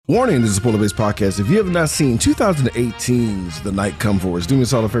Warning, this is a spoiler-based podcast. If you have not seen 2018's The Night Come For Us, do me a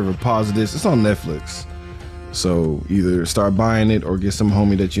solid favor, pause this. It's on Netflix. So either start buying it or get some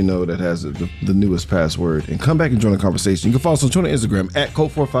homie that you know that has the newest password and come back and join the conversation. You can follow us on Twitter and Instagram at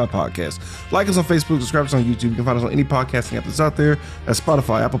Code45Podcast. Like us on Facebook, subscribe us on YouTube. You can find us on any podcasting app that's out there. That's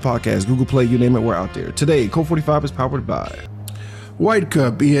Spotify, Apple Podcasts, Google Play, you name it, we're out there. Today, Code 45 is powered by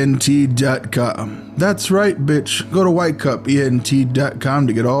WhiteCupENT.com. That's right, bitch. Go to WhiteCupENT.com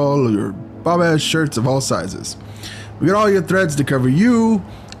to get all of your bomb-ass shirts of all sizes. We got all your threads to cover you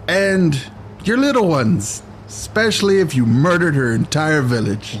and your little ones, especially if you murdered her entire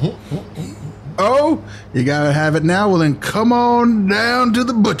village. Oh, you gotta have it now? Well, then come on down to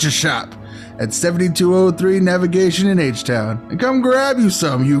the butcher shop at 7203 Navigation in H-Town and come grab you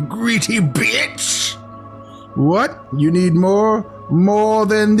some, you greedy bitch. What? You need more? More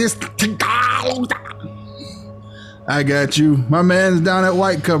than this? I got you. My man's down at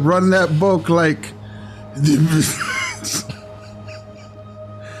White Cup running that book like...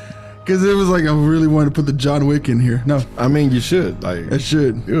 Because it was like I really wanted to put the John Wick in here. No. I mean, you should. Like, I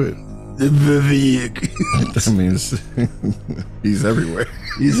should. Do it. That means he's everywhere.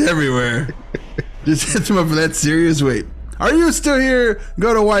 He's everywhere. Just hit him up for that serious weight. Are you still here?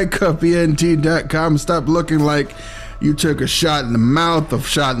 Go to WhiteCupENT.com. Stop looking like you took a shot in the mouth, a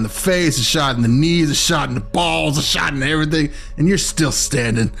shot in the face, a shot in the knees, a shot in the balls, a shot in everything, and you're still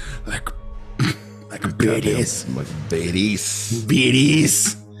standing like a badass. Like badass.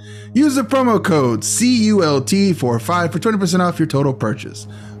 Badass. Use the promo code CULT45 for 20% off your total purchase.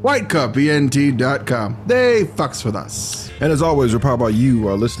 WhiteCupENT.com. They fucks with us. And as always, we're powered by you,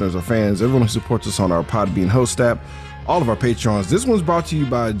 our listeners, our fans, everyone who supports us on our Podbean host app, all of our Patreons. This one's brought to you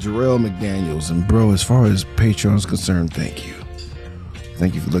by Jarrell McDaniels. And bro, as far as Patreon is concerned, thank you.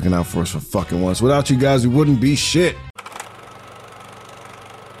 Thank you for looking out for us for fucking once. Without you guys, we wouldn't be shit.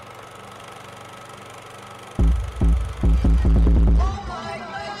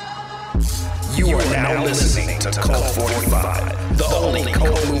 You are now listening to Cult 45, the only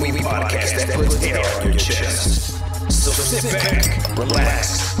cult movie podcast that puts air on your chest. So sit back,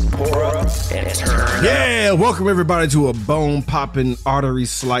 relax, pour up, and turn. Yeah, welcome everybody to a bone-popping,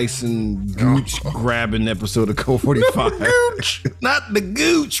 artery-slicing, gooch-grabbing episode of Code 45. Gooch, not the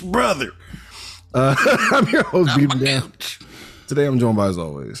gooch, brother. I'm your host, Beaver Dan. Today I'm joined by, as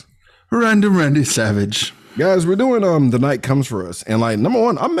always, Random Randy Savage. Guys, we're doing The Night Comes For Us. And like, number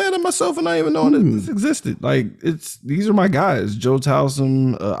one, I'm mad at myself and not even knowing that this existed. Like, these are my guys. Joe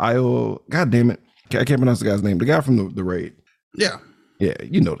Towson, Io, god damn it. I can't pronounce the guy's name. The guy from the raid. Yeah. Yeah,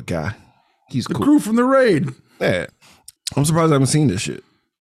 you know the guy. He's the cool. crew from the raid. Yeah. I'm surprised I haven't seen this shit.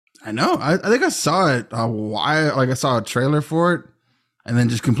 I know. I think I saw it a while. Like I saw a trailer for it and then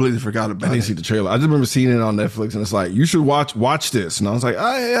just completely forgot about it. I didn't see the trailer. I just remember seeing it on Netflix and it's like, you should watch this. And I was like,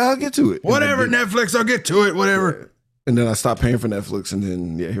 I'll get to it. Whatever, Netflix, I'll get to it. Whatever. Yeah. And then I stopped paying for Netflix and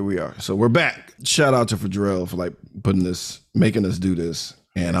then, yeah, here we are. So we're back. Shout out to Jarrell for like making us do this.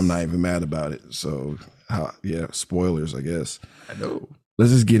 And I'm not even mad about it. So, spoilers, I guess. I know.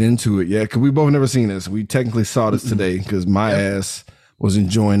 Let's just get into it. Yeah, because we both never seen this. We technically saw this today because my ass was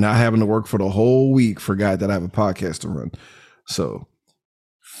enjoying not having to work for the whole week. Forgot that I have a podcast to run. So,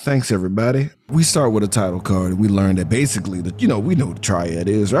 thanks, everybody. We start with a title card. We learned that basically, we know what the Triad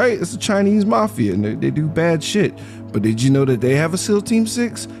is, right? It's the Chinese mafia, and they do bad shit. But did you know that they have a SEAL Team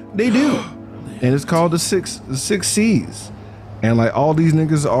 6? They do. And it's called the Six C's. And like all these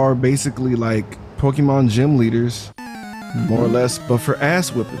niggas are basically like Pokemon gym leaders, more or less, but for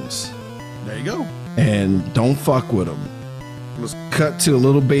ass whippings. There you go. And don't fuck with them. Let's cut to a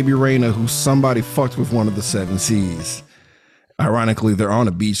little baby Reina who somebody fucked with one of the 7 C's. Ironically, they're on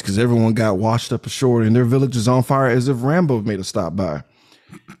a beach because everyone got washed up ashore and their village is on fire as if Rambo made a stop by.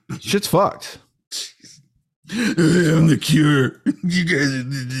 Shit's fucked. I'm the cure. You guys are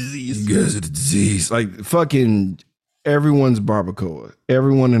the disease. Like fucking everyone's barbacoa.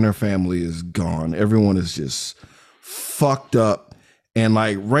 Everyone in her family is gone. Everyone is just fucked up. And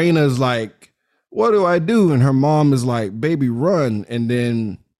like Raina's like, what do I do? And her mom is like, baby, run. And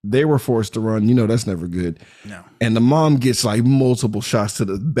then they were forced to run. You know, that's never good. No. And the mom gets like multiple shots to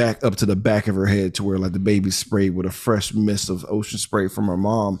the back, up to the back of her head to where like the baby's sprayed with a fresh mist of ocean spray from her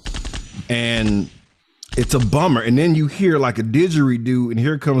mom. And it's a bummer. And then you hear like a didgeridoo, and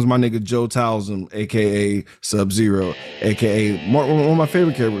here comes my nigga Joe Towson, aka Sub-Zero, aka one of my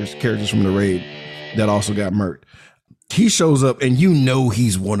favorite characters from the raid that also got murked. He shows up, and you know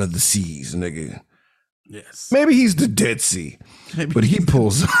he's one of the C's, nigga. Yes. Maybe he's the Dead Sea, but he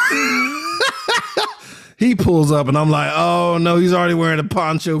pulls up. He pulls up, and I'm like, oh no, he's already wearing a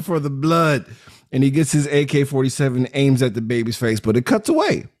poncho for the blood. And he gets his AK-47, aims at the baby's face, but it cuts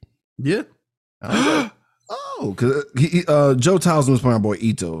away. Yeah. Oh, because Joe Towson was playing our boy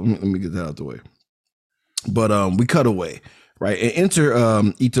Ito. Let me get that out the way. But we cut away, right? And enter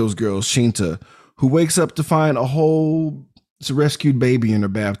Ito's girl, Shinta, who wakes up to find a whole rescued baby in her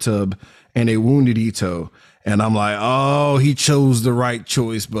bathtub and a wounded Ito. And I'm like, oh, he chose the right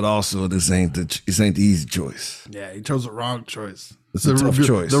choice, but also this ain't the easy choice. Yeah, he chose the wrong choice. It's a tough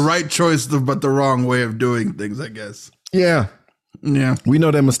choice. The right choice, but the wrong way of doing things, I guess. Yeah. Yeah. We know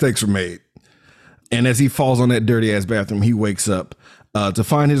that mistakes were made. And as he falls on that dirty ass bathroom, he wakes up to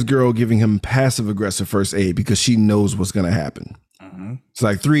find his girl giving him passive aggressive first aid because she knows what's going to happen. Mm-hmm. It's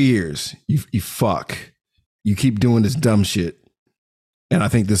like 3 years. You fuck. You keep doing this dumb shit. And I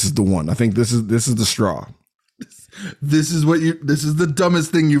think this is the one. I think this is the straw. This is the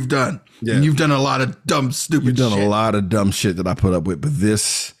dumbest thing you've done. Yeah. And you've done a lot of dumb, stupid shit. You've done a lot of dumb shit that I put up with, but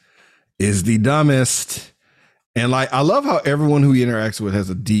this is the dumbest. And like, I love how everyone who he interacts with has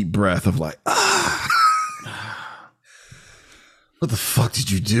a deep breath of like, what the fuck did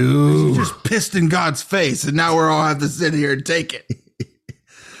you do? You just pissed in God's face, and now we're all have to sit here and take it.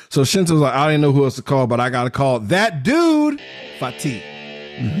 So Shinto's like, I didn't know who else to call, but I got to call that dude, Fatih.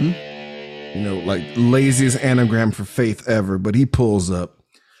 Mm-hmm. You know, like laziest anagram for faith ever. But he pulls up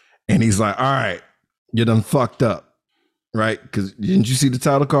and he's like, all right, you done fucked up. Right? Because didn't you see the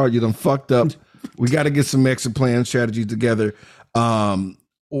title card? You done fucked up. We got to get some exit plan strategies together.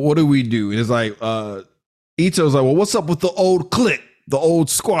 What do we do? And it's like, Ito's like, well, what's up with the old clique? The old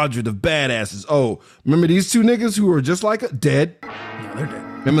squadron of badasses. Oh, remember these two niggas who were just like dead? No, they're dead.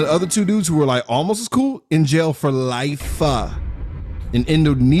 Remember the other two dudes who were like almost as cool? In jail for life. In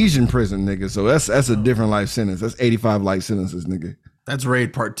Indonesian prison, nigga. So that's a different life sentence. That's 85 life sentences, nigga. That's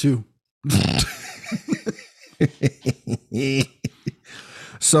Raid Part 2.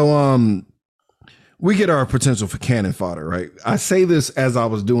 So we get our potential for cannon fodder, right? I say this as I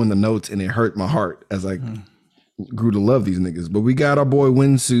was doing the notes and it hurt my heart as I grew to love these niggas. But we got our boy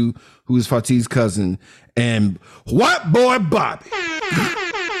Winsu, who is Fatih's cousin, and White Boy Bobby.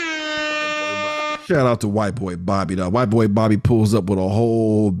 Shout out to White Boy Bobby, though. White Boy Bobby pulls up with a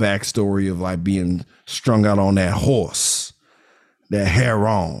whole backstory of like being strung out on that horse, that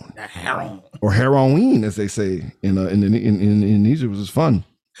heron, or heroin, as they say in Indonesia, which is fun.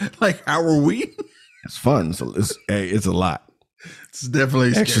 Like Halloween? It's fun. So it's a lot. It's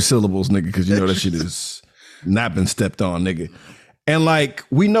definitely extra syllables, nigga, because you know that shit is not been stepped on, nigga. And like,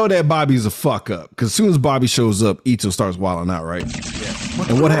 we know that Bobby's a fuck up because as soon as Bobby shows up, Ito starts wilding out, right? Yeah.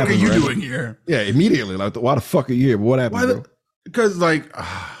 What happened? What are you doing here? Yeah, immediately. Like, why the fuck are you here? But what happened? Because like,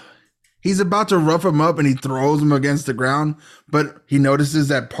 he's about to rough him up and he throws him against the ground, but he notices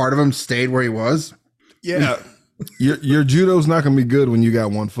that part of him stayed where he was. Yeah. Your judo's not gonna be good when you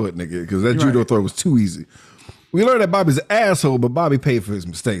got 1 foot, nigga, because that judo throw was too easy. We learned that Bobby's an asshole, but Bobby paid for his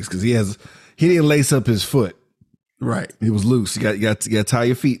mistakes because he didn't lace up his foot. Right. He was loose. You got to tie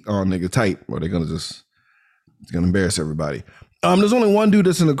your feet on, nigga, tight, or they're gonna embarrass everybody. There's only one dude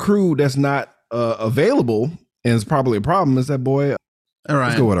that's in the crew that's not available, and it's probably a problem. Is that boy? Orion.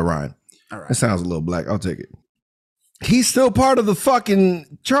 Let's go with Orion. All right. That sounds a little black. I'll take it. He's still part of the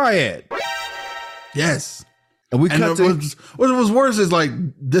fucking triad. Yes. And we cut to what was worse is like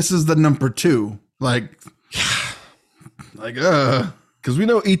this is the number 2. Like because we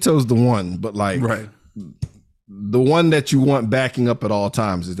know Ito's the one, but like the one that you want backing up at all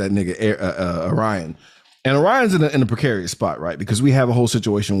times is that nigga Orion. And Orion's in a precarious spot, right? Because we have a whole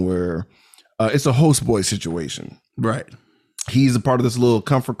situation where it's a host boy situation. Right. He's a part of this little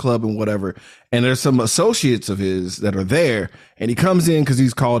comfort club and whatever. And there's some associates of his that are there. And he comes in because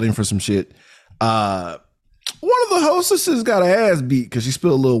he's called in for some shit. One of the hostesses got her ass beat because she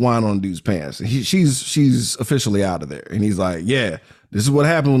spilled a little wine on the dude's pants. She's officially out of there. And he's like, yeah, this is what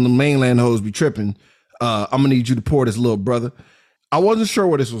happened when the mainland hoes be tripping. I'm going to need you to pour this, little brother. I wasn't sure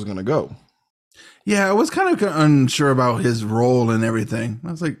where this was going to go. Yeah, I was kind of unsure about his role and everything. I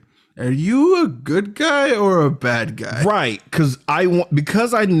was like, are you a good guy or a bad guy? Right, because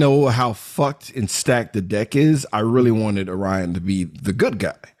I know how fucked and stacked the deck is, I really wanted Orion to be the good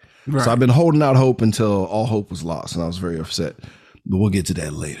guy. Right. So I've been holding out hope until all hope was lost, and I was very upset. But we'll get to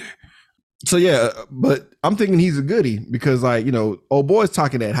that later. So yeah, but I'm thinking he's a goodie because, like, you know, old boy's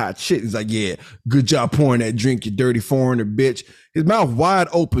talking that hot shit. He's like, yeah, good job pouring that drink, you dirty foreigner, bitch. His mouth wide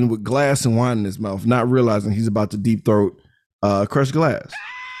open with glass and wine in his mouth, not realizing he's about to deep throat crushed glass.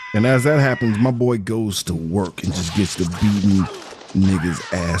 And as that happens, my boy goes to work and just gets to beating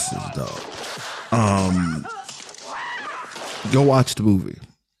niggas' asses, dog. Go watch the movie.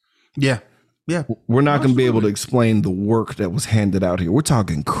 Yeah. Yeah. We're not going to be able to explain the work that was handed out here. We're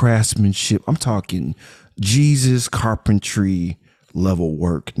talking craftsmanship. I'm talking Jesus, carpentry, level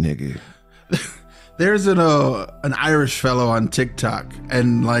work, nigga. There's an Irish fellow on TikTok,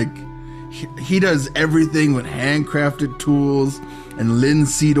 and like he does everything with handcrafted tools and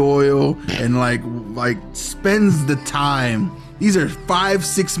linseed oil, and like spends the time. These are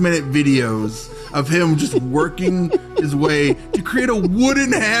 5-6 minute videos of him just working his way to create a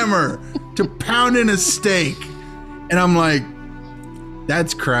wooden hammer to pound in a steak. And I'm like,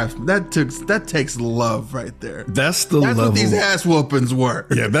 that's craft. That takes love right there. That's level. What these ass whoopings were.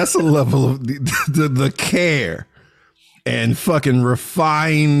 Yeah, that's the level of the care and fucking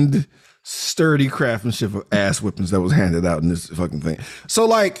refined, sturdy craftsmanship of ass whippings that was handed out in this fucking thing. So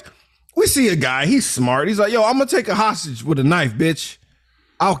like, we see a guy, he's smart. He's like, yo, I'm gonna take a hostage with a knife, bitch.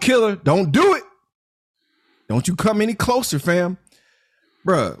 I'll kill her. Don't do it. Don't you come any closer, fam.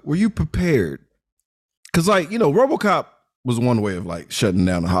 Bruh, were you prepared? Because like, RoboCop was one way of like shutting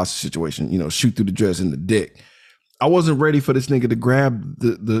down a hostage situation, shoot through the dress in the dick. I wasn't ready for this nigga to grab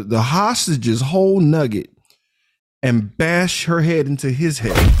the hostage's whole nugget and bash her head into his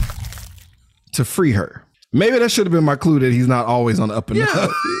head to free her. Maybe that should have been my clue that he's not always on the up and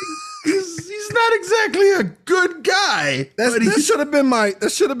up. He's not exactly a good guy. That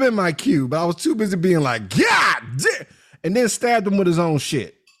should have been my cue, but I was too busy being like, God damn, and then stabbed him with his own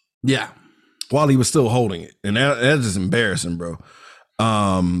shit. Yeah. While he was still holding it. And that's just embarrassing, bro.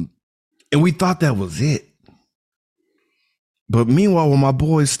 And we thought that was it. But meanwhile, when my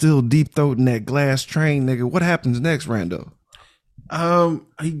boy's still deep throating that glass train, nigga, what happens next, Rando?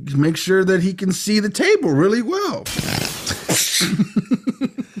 He makes sure that he can see the table really well.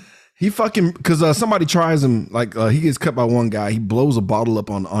 He fucking, because somebody tries him, like he gets cut by one guy. He blows a bottle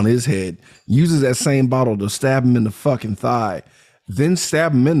up on his head, uses that same bottle to stab him in the fucking thigh, then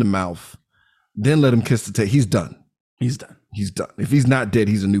stab him in the mouth. Then let him kiss the tape. He's done. He's done. He's done. If he's not dead,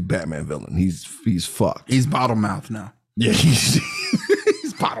 he's a new Batman villain. He's fucked. He's bottle mouth now. Yeah, he's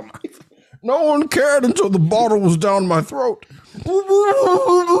bottle mouth. No one cared until the bottle was down my throat. What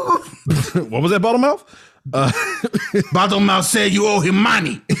was that, bottle mouth? Bottle mouth said you owe him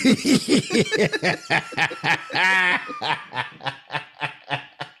money.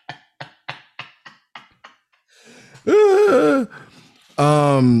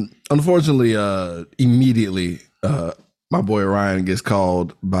 Unfortunately, immediately, my boy Ryan gets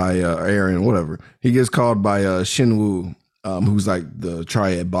called by Aaron, whatever. He gets called by Shinwoo, who's like the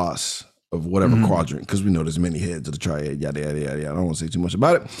triad boss of whatever quadrant, because we know there's many heads of the triad, yada, yada, yada, yada. I don't want to say too much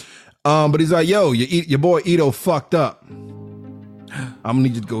about it. But he's like, yo, your boy Ito fucked up. I'm gonna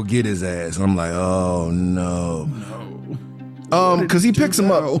need you to go get his ass. And I'm like, oh, no. Because he picks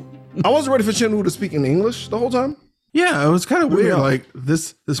him up. I wasn't ready for Shinwoo to speak in English the whole time. Yeah, it was kind of weird. Like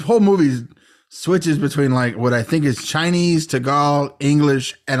this whole movie switches between like what I think is Chinese, Tagalog,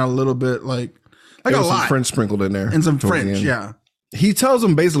 English, and a little bit like a lot. Some French sprinkled in there. And some French, yeah. He tells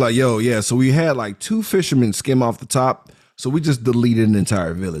them basically like, yo, yeah, so we had like 2 fishermen skim off the top. So we just deleted an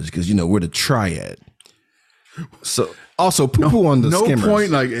entire village because, we're the triad. So also poo-poo on the skimmers. No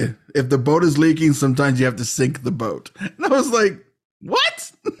point, like if the boat is leaking, sometimes you have to sink the boat. And I was like,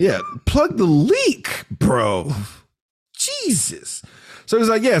 what? Yeah, plug the leak, bro. Jesus. So it's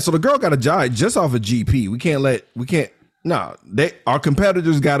like, yeah, so the girl got a job just off of GP. Our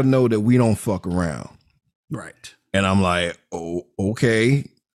competitors got to know that we don't fuck around. Right. And I'm like, oh, okay,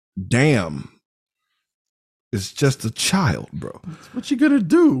 damn. It's just a child, bro. What you gonna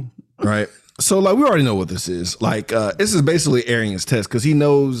do? Right. So like, we already know what this is. Like, this is basically Arian's test because he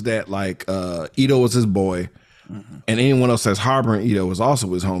knows that like Ito was his boy. And anyone else that's harboring Ito is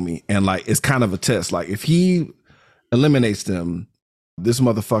also his homie. And like, it's kind of a test. Like if he eliminates them, this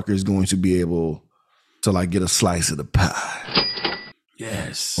motherfucker is going to be able to like get a slice of the pie.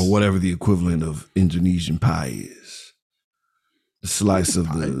 Yes. Or whatever the equivalent of Indonesian pie is. The slice of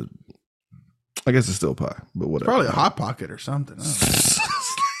the, I guess it's still pie, but whatever. Probably a Hot Pocket or something.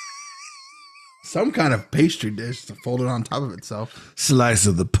 Some kind of pastry dish to fold it on top of itself. Slice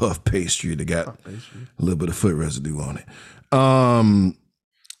of the puff pastry that got a little bit of foot residue on it.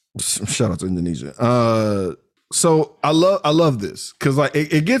 Shout out to Indonesia. So I love this because like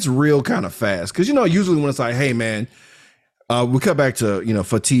it gets real kind of fast because usually when it's like, hey man, we cut back to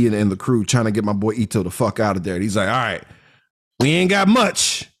Fatih and the crew trying to get my boy Ito the fuck out of there. And he's like, all right, we ain't got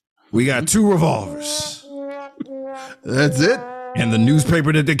much. We got 2 revolvers. That's it. And the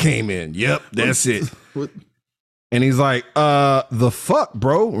newspaper that they came in. Yep, that's it. And he's like, the fuck,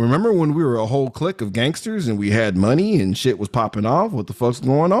 bro? Remember when we were a whole clique of gangsters and we had money and shit was popping off? What the fuck's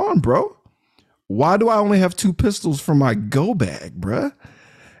going on, bro? Why do I only have 2 pistols for my go bag, bruh?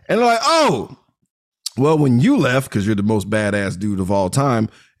 And they're like, oh, well, when you left, because you're the most badass dude of all time,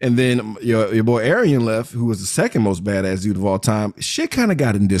 And then your boy Arian left, who was the second most badass dude of all time. Shit kind of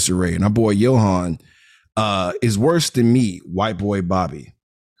got in disarray. And our boy Johan is worse than me, white boy Bobby,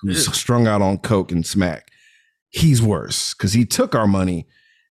 who's strung out on coke and smack. He's worse because he took our money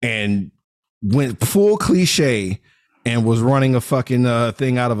and went full cliche and was running a fucking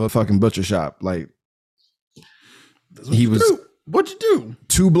thing out of a fucking butcher shop. Like he was. What'd you do?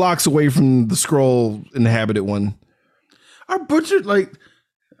 2 blocks away from the scroll inhabited one. Our butcher, like,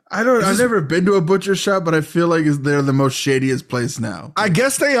 I've never been to a butcher shop, but I feel like they're the most shadiest place now. I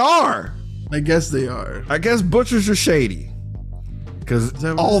guess they are. I guess they are. I guess butchers are shady. Because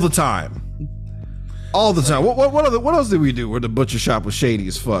all the time. All the time. What else did we do where the butcher shop was shady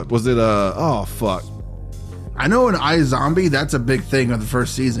as fuck? Was it oh fuck. I know in iZombie, that's a big thing of the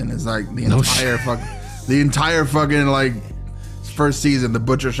first season. Is like the entire fucking like first season, the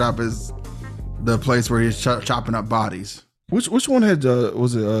butcher shop is the place where he's chopping up bodies. Which one had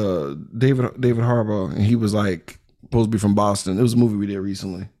was it David Harbour, and he was like supposed to be from Boston. It was a movie we did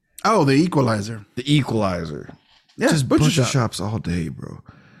recently. Oh, The Equalizer. The Equalizer. Yeah, just butcher shops all day, bro.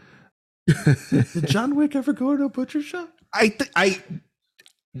 Did John Wick ever go to a butcher shop? I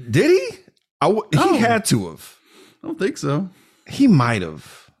did he? He had to have. I don't think so. He might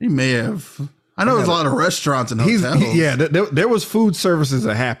have. He may have. I know there's a lot of restaurants and hotels. There was food services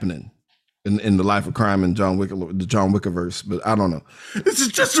that happening in the life of crime in John Wick, the John Wickiverse, but I don't know. This is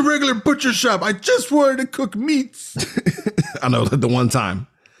just a regular butcher shop. I just wanted to cook meats. I know the one time.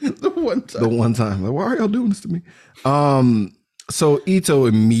 The one time. Like, why are y'all doing this to me? So Ito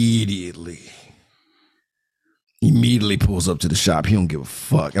immediately pulls up to the shop. He don't give a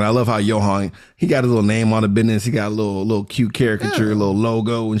fuck. And I love how Johan, he got a little name on the business. He got a little cute caricature, a little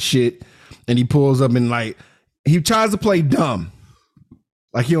logo and shit. And he pulls up and like, he tries to play dumb.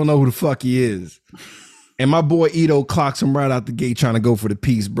 Like he don't know who the fuck he is. And my boy Ito clocks him right out the gate trying to go for the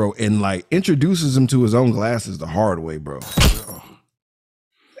piece, bro. And like introduces him to his own glasses the hard way, bro.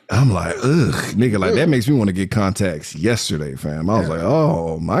 I'm like, ugh, nigga, like that makes me want to get contacts yesterday, fam. I was like,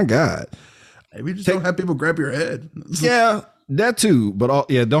 oh my God. Maybe just don't have people grab your head. Yeah, that too. But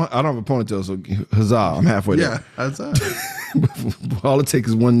I don't have a ponytail, so huzzah, I'm halfway there. Yeah, huzzah. All it takes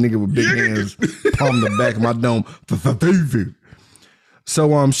is one nigga with big hands, palm the back of my dome.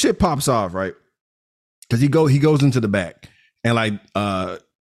 So shit pops off, right? Because he goes into the back and like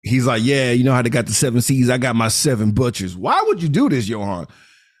he's like, yeah, you know how they got the 7 C's? I got my 7 butchers. Why would you do this, Johan?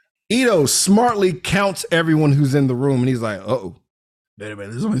 Ito smartly counts everyone who's in the room and he's like, uh-oh. Wait a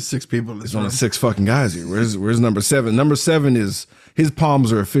minute, there's only 6 people in this room. There's only 6 fucking guys here. Where's number 7? Number 7 is, his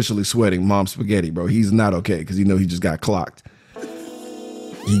palms are officially sweating mom spaghetti, bro. He's not okay because he just got clocked.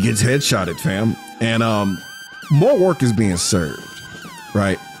 He gets headshotted, fam. And more work is being served,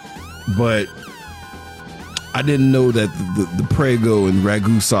 right? But I didn't know that the Prego and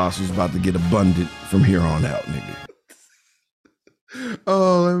Ragu sauce was about to get abundant from here on out, nigga.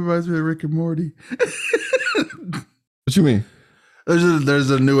 Oh, that reminds me of Rick and Morty. What you mean? There's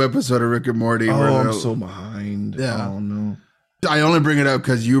a new episode of Rick and Morty. Oh, I'm so behind. Yeah. Oh, no. I only bring it up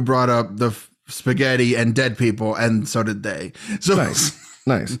because you brought up the spaghetti and dead people, and so did they. So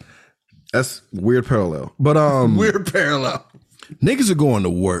Nice. That's weird parallel. But weird parallel. Niggas are going to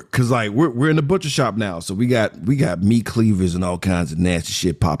work because like we're in the butcher shop now, so we got meat cleavers and all kinds of nasty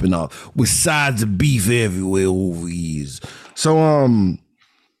shit popping off with sides of beef everywhere over here. So one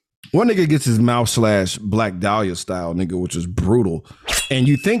nigga gets his mouth slashed Black Dahlia style, nigga, which is brutal, and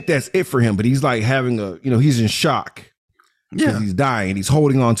you think that's it for him, but he's like having he's in shock because he's dying. He's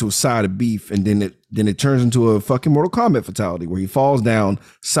holding on to a side of beef, and then it turns into a fucking Mortal Kombat fatality where he falls down,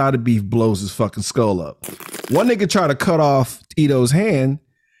 side of beef blows his fucking skull up. One nigga try to cut off Ito's hand,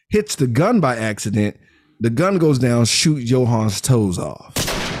 hits the gun by accident. The gun goes down, shoots Johan's toes off.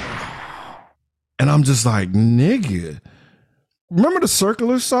 And I'm just like, nigga. Remember the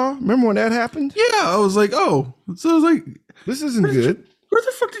circular saw? Remember when that happened? Yeah, I was like, oh. So I was like, this isn't good. Where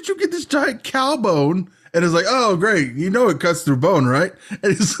the fuck did you get this giant cow bone? And it's like, oh, great. You know it cuts through bone, right?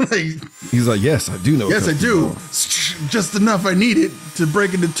 And he's like, yes, I do know. Yes, I do. Just enough I need it to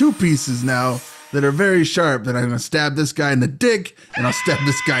break into 2 pieces now that are very sharp. Then I'm going to stab this guy in the dick and I'll stab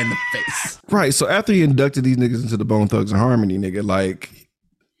this guy in the face. Right. So after he inducted these niggas into the Bone Thugs and Harmony, nigga, like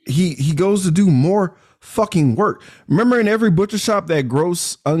he goes to do more fucking work. Remember in every butcher shop that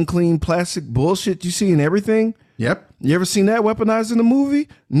gross, unclean plastic bullshit you see in everything? Yep. You ever seen that weaponized in a movie?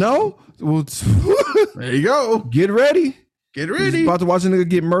 No? Well, there you go. Get ready. Get ready. He's about to watch a nigga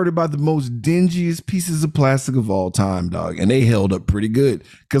get murdered by the most dingiest pieces of plastic of all time, dog. And they held up pretty good.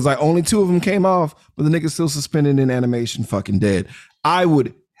 Because like only 2 of them came off, but the nigga's still suspended in animation, fucking dead. I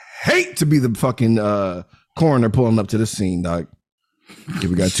would hate to be the fucking coroner pulling up to the scene, dog. Yeah,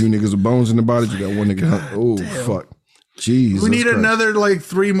 we got 2 niggas with bones in the body. You got 1 nigga. Oh, fuck. Jesus. We need another like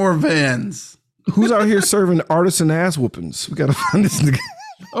 3 more vans. Who's out here serving artisan ass whoopings? We got to find this nigga.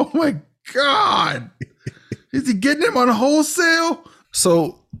 Oh my God. Is he getting him on wholesale?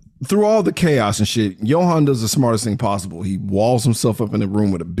 So through all the chaos and shit, Johan does the smartest thing possible. He walls himself up in a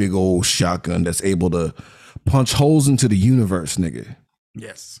room with a big old shotgun that's able to punch holes into the universe, nigga.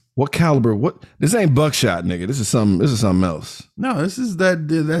 Yes. What caliber? What? This ain't buckshot, nigga. This is something else. No, this is that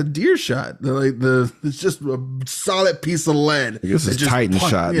deer shot. It's just a solid piece of lead. This is Titan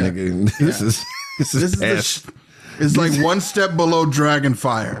shot, nigga. This is it's like 1 step below dragon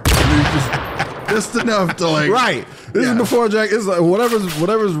fire. Just enough to like. Right. This is before Dragon. It's like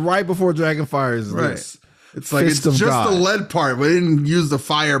whatever's right before Dragon Fire is right. this. It's like it's just the lead part. We didn't use the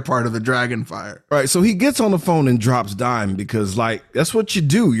fire part of the dragon fire. Right. So he gets on the phone and drops dime because like that's what you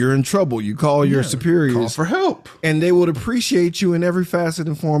do. You're in trouble. You call your superiors. Call for help. And they would appreciate you in every facet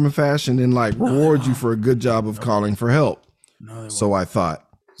and form and fashion and like reward you for a good job of calling for help. So I thought.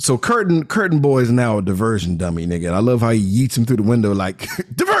 So Curtain Boy is now a diversion dummy, nigga. And I love how he yeets him through the window like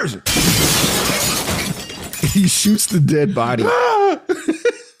diversion. He shoots the dead body.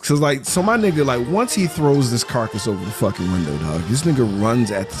 So my nigga, like once he throws this carcass over the fucking window, dog, this nigga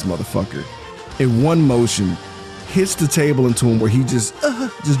runs at this motherfucker in one motion, hits the table into him where he just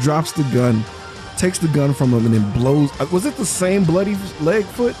drops the gun, takes the gun from him and then blows. Was it the same bloody leg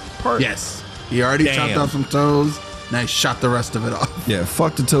foot part? Yes. He already chopped off some toes. Now he shot the rest of it off. Yeah,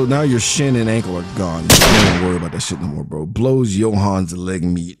 fuck the toe. Now your shin and ankle are gone. Don't worry about that shit no more, bro. Blows Johan's leg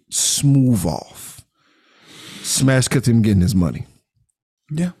meat smooth off. Smash cut him getting his money.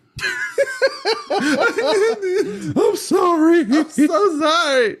 Yeah. I'm sorry. I'm so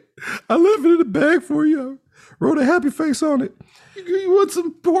sorry. I left it in the bag for you. I wrote a happy face on it. You want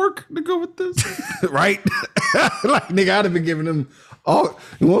some pork to go with this? Right? Like, nigga, I'd have been giving him all.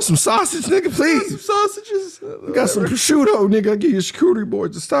 You want some sausage, nigga, please? Some sausages? You got some prosciutto, nigga. I'll give you a charcuterie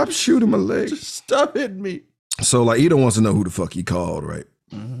board. Just stop shooting my leg. Just stop hitting me. So, like, Ito wants to know who the fuck he called, right?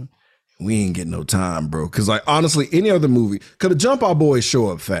 Mm-hmm. We ain't getting no time, bro. Because, like, honestly, any other movie, could the Jump Out Boys show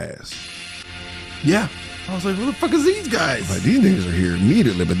up fast? Yeah. I was like, who the fuck is these guys? Like, these niggas are here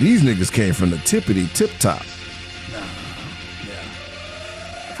immediately, but these niggas came from the tippity tip top.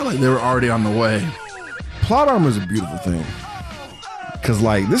 I feel like they were already on the way. Plot armor is a beautiful thing. Cause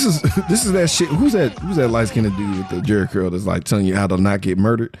like this is that shit. Who's that light skinned dude with the jerry curl that's like telling you how to not get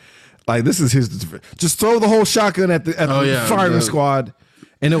murdered? Like this is his. Just throw the whole shotgun at the firing squad,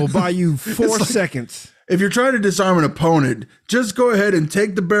 and it will buy you 4 seconds. If you're trying to disarm an opponent, just go ahead and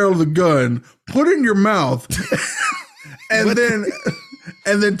take the barrel of the gun, put it in your mouth, and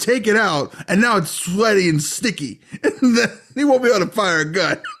then take it out. And now it's sweaty and sticky, and then he won't be able to fire a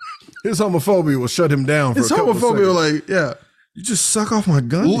gun. His homophobia will shut him down. His homophobia will like, yeah. You just suck off my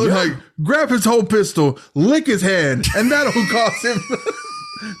gun? Like, grab his whole pistol, lick his hand, and that'll cause him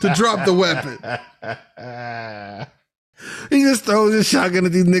to drop the weapon. He just throws his shotgun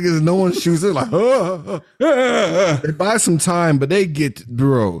at these niggas and no one shoots it. Like, They buy some time, but they get,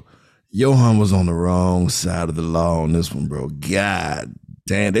 bro, Johan was on the wrong side of the law on this one, bro. God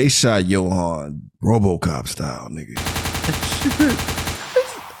damn, they shot Johan RoboCop style, nigga.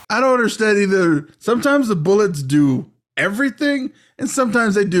 I don't understand either. Sometimes the bullets do everything, and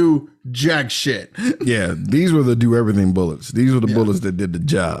sometimes they do jack shit. Yeah, these were the do everything bullets. These were the bullets that did the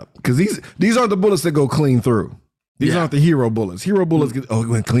job. Because these aren't the bullets that go clean through. These aren't the hero bullets. Hero bullets it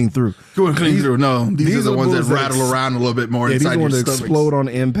went clean through. Going clean through. No, these are the ones that rattle around a little bit more. Yeah, inside these are the ones that stomachs. explode on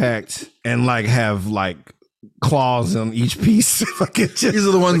impact and like have like claws on each piece. These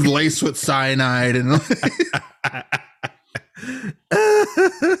are the ones laced with cyanide and.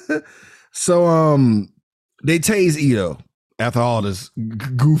 So they tase Ito after all this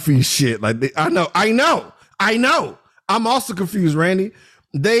goofy shit. Like I know. I'm also confused, Randy.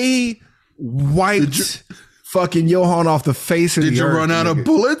 They wiped fucking Johan off the face of the earth. Did you run out of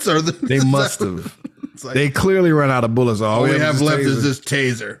bullets? Or they must have. Like, they clearly ran out of bullets. All we have left is this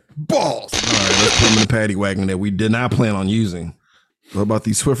taser. Balls. All right, let's put them in the paddy wagon that we did not plan on using. What about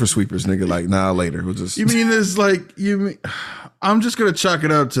these Swiffer sweepers, nigga? Like, nah, later. We'll just. You mean this? Like, you mean? I'm just gonna chalk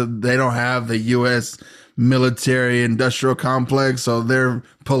it up to they don't have the U.S. military industrial complex, so their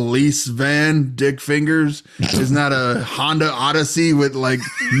police van, Dick Fingers, is not a Honda Odyssey with like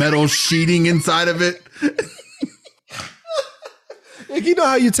metal sheeting inside of it. Like, you know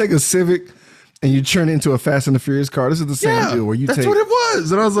how you take a Civic and you turn it into a Fast and the Furious car? This is the same deal where you that's what it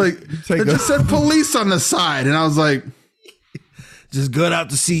was. And I was like, it just said police on the side. And I was like, just gut out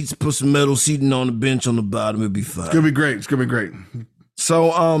the seats, put some metal seating on the bench on the bottom, it'll be fine. It's gonna be great. It's gonna be great.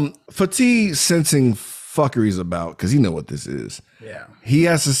 So Fatih, sensing fuckery's about, because he know what this is. Yeah. He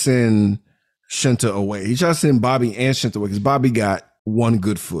has to send Shenta away. He tries to send Bobby and Shenta away because Bobby got one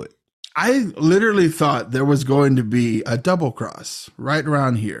good foot. I literally thought there was going to be a double cross right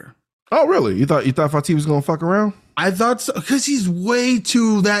around here. Oh, really? You thought Fatih was gonna fuck around? I thought so, because he's way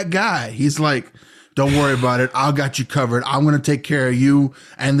too that guy. He's like, don't worry about it. I got you covered. I'm going to take care of you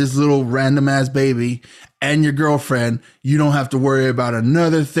and this little random ass baby and your girlfriend. You don't have to worry about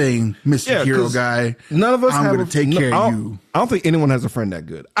another thing, Mr. Hero Guy. None of us I'm going to take care of you. I don't think anyone has a friend that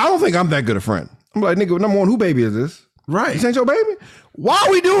good. I don't think I'm that good a friend. I'm like, nigga, number one, who baby is this? Right. This ain't your baby? Why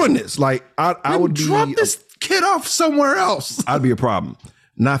are we doing this? Like, I would drop this kid off somewhere else. I'd be a problem.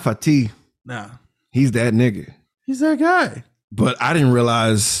 Not Fatih. Nah. He's that nigga. He's that guy. But I didn't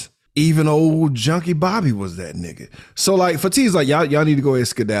realize even old junkie Bobby was that nigga. So like Fatih's like, y'all need to go ahead and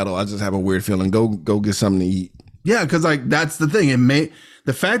skedaddle. I just have a weird feeling. Go get something to eat. Yeah, because like that's the thing.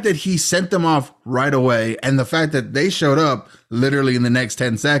 The fact that he sent them off right away and the fact that they showed up literally in the next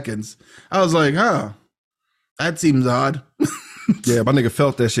 10 seconds, I was like, huh, that seems odd. Yeah, my nigga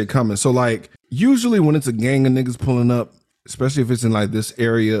felt that shit coming. So like usually when it's a gang of niggas pulling up, especially if it's in like this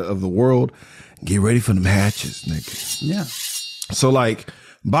area of the world, get ready for them hatches, nigga. Yeah. So like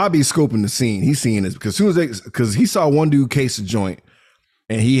Bobby's scoping the scene. He's seeing this because because he saw one dude case a joint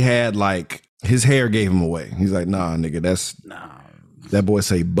and he had like his hair gave him away. He's like, nah, nigga, that boy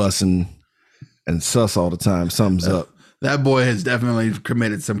say bussin' and sus all the time. Something's up. That boy has definitely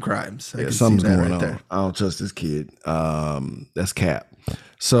committed some crimes. Yeah, something's going on. There. I don't trust this kid. That's cap.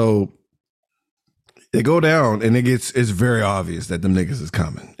 So they go down and it's very obvious that them niggas is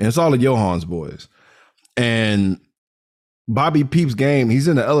coming. And it's all of Johan's boys. And Bobby peeps game. He's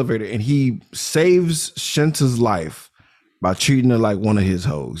in the elevator and he saves Shenta's life by treating her like one of his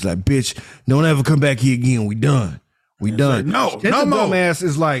hoes. Like, bitch, don't ever come back here again. We done. We done. Like, no more. Dumbass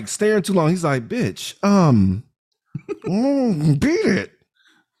is like staring too long. He's like, bitch, beat it.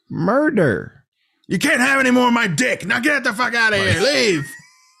 Murder. You can't have any more of my dick. Now get the fuck out of here. Leave.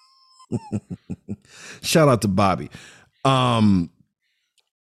 Shout out to Bobby.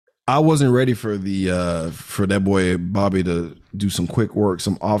 I wasn't ready for for that boy Bobby to do some quick work,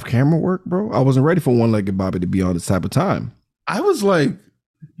 some off-camera work, bro. I wasn't ready for one-legged Bobby to be on this type of time. I was like,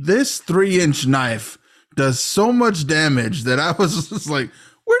 this 3-inch knife does so much damage that I was just like,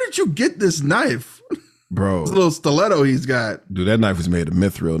 where did you get this knife? Bro. This little stiletto he's got. Dude, that knife was made of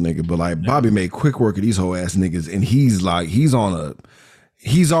mithril, nigga. But like Bobby made quick work of these whole ass niggas, and he's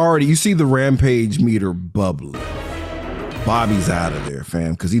already, you see the rampage meter bubbling. Bobby's out of there,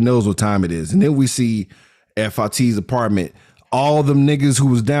 fam, because he knows what time it is. And then we see at Fatih's apartment, all them niggas who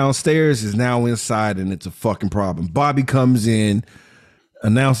was downstairs is now inside, and it's a fucking problem. Bobby comes in,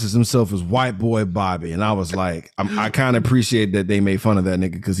 announces himself as white boy Bobby, and I was like, I kind of appreciate that they made fun of that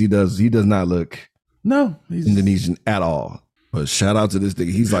nigga because he does not look Indonesian at all. But shout out to this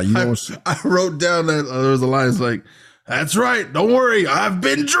nigga. He's like, I wrote down that there was a line. It's like, that's right. Don't worry. I've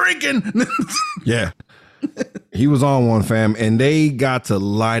been drinking. Yeah. He was on one, fam, and they got to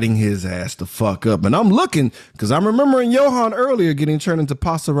lighting his ass the fuck up. And I'm looking, because I'm remembering Johan earlier getting turned into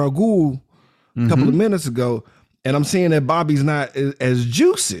pasta ragu a couple of minutes ago, and I'm seeing that Bobby's not as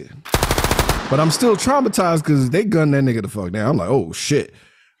juicy. But I'm still traumatized because they gunned that nigga the fuck down. I'm like, oh, shit.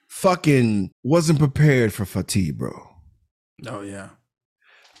 Fucking wasn't prepared for Fatih, bro. Oh, yeah.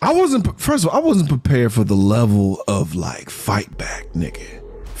 First of all, I wasn't prepared for the level of, like, fight back, nigga.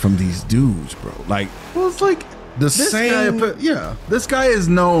 From these dudes, bro. Like, well, it's like this guy is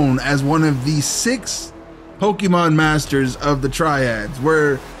known as one of the 6 Pokemon masters of the Triads,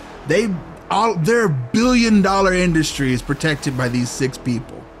 where their $1 billion industry is protected by these 6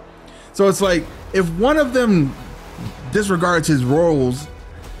 people. So it's like, if one of them disregards his roles,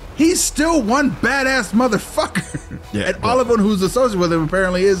 he's still one badass motherfucker. Yeah, and all of them who's associated with him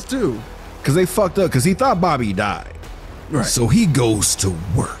apparently is too. Because they fucked up, because he thought Bobby died. Right. So he goes to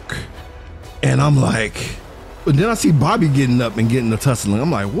work. And I'm like, but then I see Bobby getting up and getting the tussling.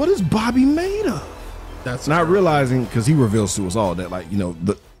 I'm like, what is Bobby made of? That's not realizing, because he reveals to us all that, like, you know,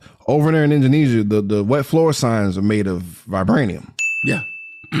 over there in Indonesia, the wet floor signs are made of vibranium. Yeah.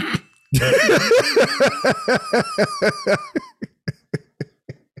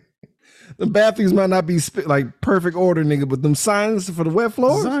 The bathrooms might not be like perfect order, nigga, but them signs for the wet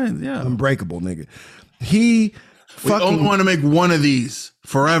floors, yeah, unbreakable, nigga. We only want to make one of these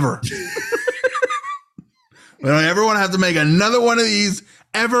forever. We don't ever want to have to make another one of these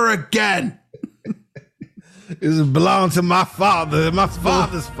ever again. This belongs to my father, my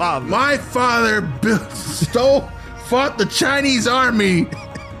father's father. My father fought the Chinese army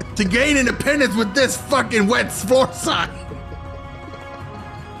to gain independence with this fucking wet floor sign.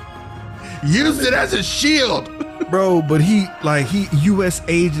 Used it as a shield. Bro, but he U.S.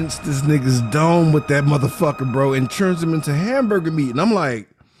 agents this nigga's dome with that motherfucker, bro, and turns him into hamburger meat. And I'm like,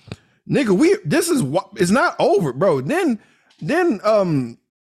 nigga, it's not over, bro. Then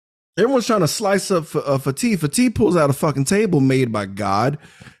everyone's trying to slice up Fatih. Fatih pulls out a fucking table made by God,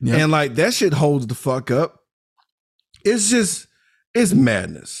 and like that shit holds the fuck up. It's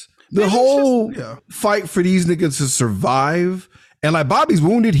madness. The whole fight for these niggas to survive, and like Bobby's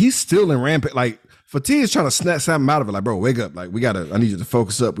wounded, he's still in rampage. Like Fatih is trying to snap something out of it. Like, bro, wake up. Like, I need you to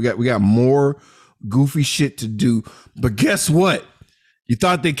focus up. We got more goofy shit to do. But guess what? You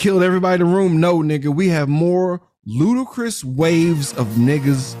thought they killed everybody in the room? No, nigga. We have more ludicrous waves of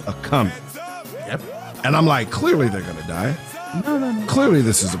niggas coming. Yep. And I'm like, clearly they're gonna die. No. Clearly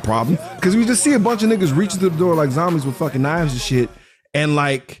this is a problem. Because we just see a bunch of niggas reaching through the door like zombies with fucking knives and shit. And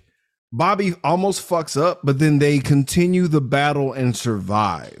like, Bobby almost fucks up, but then they continue the battle and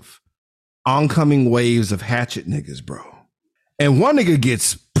survive. Oncoming waves of hatchet niggas, bro. And one nigga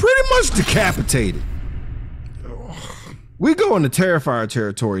gets pretty much decapitated. We go into Terrifier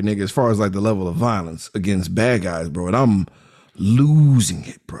territory, nigga, as far as like the level of violence against bad guys, bro. And I'm losing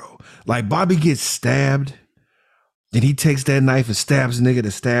it, bro. Like Bobby gets stabbed, then he takes that knife and stabs the nigga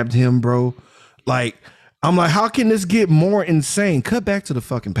that stabbed him, bro. Like, I'm like, how can this get more insane? Cut back to the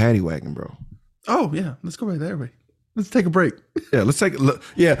fucking paddy wagon, bro. Oh yeah, let's go right there, everybody. Let's take a break. Yeah, let's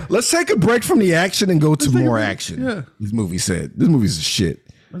take a break from the action and go to more action. Yeah. This movie's a shit.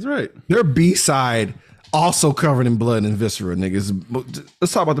 That's right. Their B-side also covered in blood and viscera, niggas.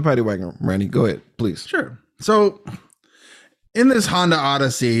 Let's talk about the paddy wagon, Randy. Go ahead, please. Sure. So in this Honda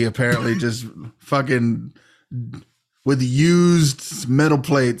Odyssey, apparently just fucking with used metal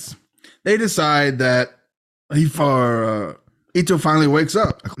plates, they decide that Ito finally wakes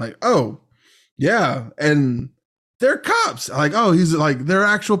up. Like, oh, yeah. And they're cops. Like, oh, he's like, they're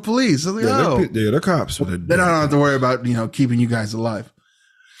actual police. So like, they're cops. They don't have to worry about, keeping you guys alive.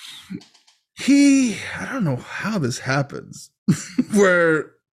 I don't know how this happens.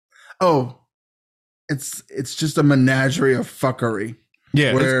 It's just a menagerie of fuckery.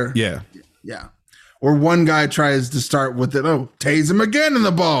 Yeah. Yeah. Or one guy tries to start with it. Oh, tase him again in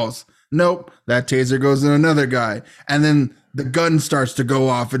the balls. Nope. That taser goes in another guy. And then the gun starts to go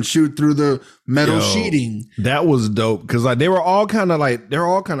off and shoot through the metal sheeting. That was dope. Cause like they're all kind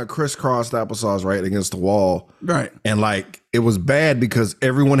of crisscrossed applesauce right against the wall. Right. And like it was bad because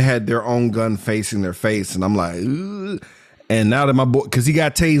everyone had their own gun facing their face. And I'm like, ugh. And now that my boy, because he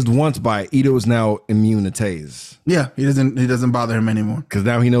got tased once by Ito, is now immune to tase. Yeah, he doesn't bother him anymore. Because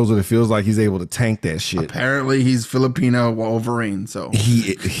now he knows what it feels like. He's able to tank that shit. Apparently, he's Filipino Wolverine. So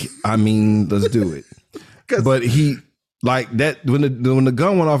let's do it. But he like that when the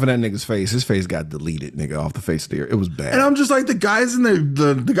gun went off in that nigga's face, his face got deleted, nigga, off the face of the earth. It was bad. And I'm just like the guys in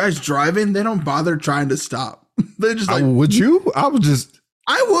the guys driving. They don't bother trying to stop. They're just like, would you? I would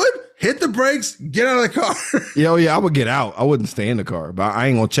hit the brakes, get out of the car. Yeah, I would get out. I wouldn't stay in the car, but I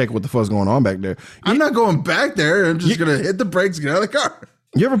ain't gonna check what the fuck's going on back there. I'm not going back there. I'm just gonna hit the brakes, get out of the car.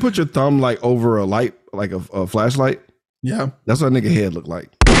 You ever put your thumb like over a light, like a flashlight? Yeah, that's what a nigga head looked like.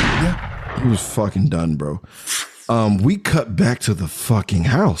 Yeah, he was fucking done, bro. We cut back to the fucking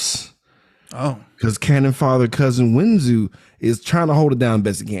house. Oh, because Cannon father cousin Winzu is trying to hold it down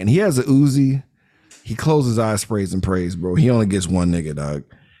best he can. He has a Uzi. He closes his eyes, sprays and prays, bro. He only gets one nigga, dog.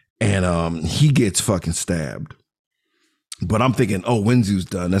 And he gets fucking stabbed. But I'm thinking, oh, Winzu's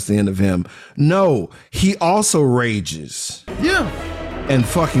done. That's the end of him. No, he also rages. Yeah. And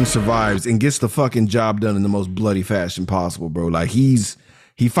fucking survives and gets the fucking job done in the most bloody fashion possible, bro. Like he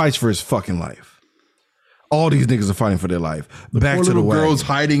fights for his fucking life. All these niggas are fighting for their life. Back to the wagon. Girl's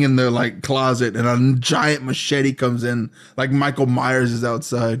hiding in the like closet and a giant machete comes in like Michael Myers is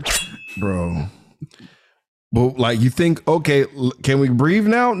outside. Bro. But like you think, okay, can we breathe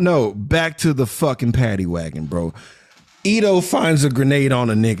now? No, back to the fucking paddy wagon, bro. Ito finds a grenade on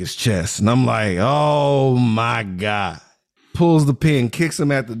a nigga's chest, and I'm like, oh my God. Pulls the pin, kicks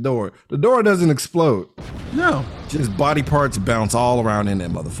him at the door. The door doesn't explode. No. Just body parts bounce all around in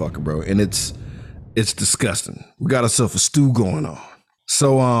that motherfucker, bro. And it's disgusting. We got ourselves a stew going on.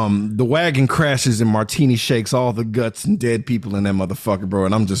 So the wagon crashes and Martini shakes all the guts and dead people in that motherfucker, bro.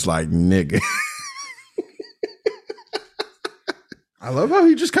 And I'm just like, nigga. I love how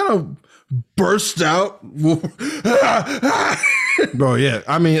he just kind of burst out. Bro, yeah.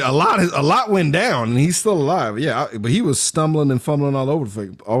 I mean, a lot went down and he's still alive. Yeah, but he was stumbling and fumbling all over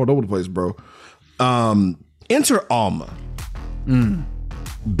the place, bro. Enter Alma.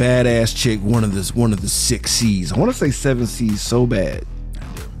 Badass chick, one of the 6 C's. I want to say 7 C's so bad.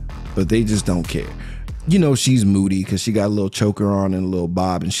 But they just don't care. you know she's moody because she got a little choker on and a little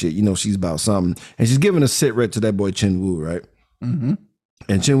bob and shit. You know she's about something. And she's giving a sit rep to that boy Chin-Woo, right? Mm-hmm.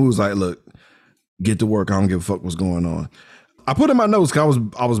 And Chin-Woo's like, look, get to work. I don't give a fuck what's going on. I put in my notes because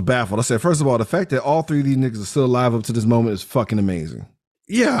I was baffled. I said, first of all, the fact that all three of these niggas are still alive up to this moment is fucking amazing.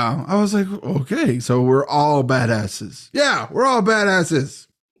 Yeah, I was like, okay, so we're all badasses. Yeah, we're all badasses.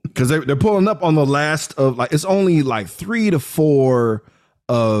 Because they're pulling up on the last of, like, it's only like 3 to 4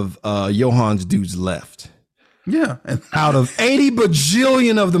 of Johan's dudes left. Yeah. And out of 80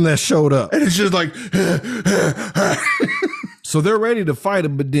 bajillion of them that showed up. And it's just like, so they're ready to fight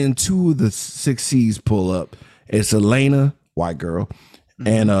him, but then 2 of the 6 C's pull up. It's Elena, white girl,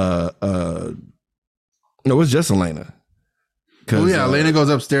 and no, it's just Elena. Oh yeah, Elena goes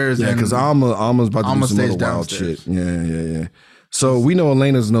upstairs. Yeah, because Alma's about to do some other wild shit. Yeah. So we know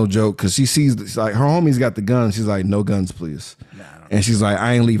Elena's no joke because she sees, like, her homie's got the gun. She's like, no guns, please. And she's like,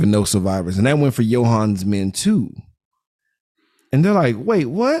 I ain't leaving no survivors. And that went for Johan's men too. And they're like, wait,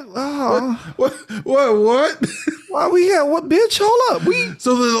 what? Oh. What? Why we got what, bitch? Hold up.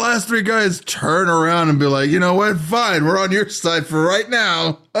 So the last 3 guys turn around and be like, you know what? Fine, we're on your side for right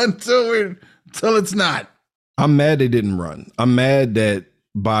now until it's not. I'm mad they didn't run. I'm mad that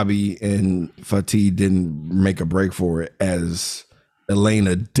Bobby and Fatih didn't make a break for it as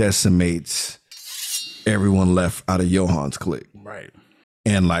Elena decimates everyone left out of Johan's clique. Right.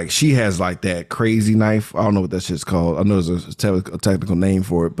 And like she has like that crazy knife. I don't know what that shit's called. I know there's a technical name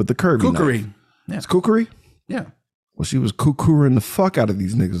for it, but the curvy kukri. Knife. Yeah. It's kukri? Yeah. Well, she was kukuring the fuck out of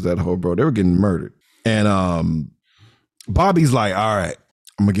these niggas that whole bro. They were getting murdered. And Bobby's like, all right,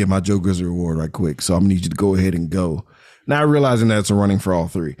 I'm gonna get my Joe Grizzly reward right quick. So I'm gonna need you to go ahead and go. Now realizing that it's a running for all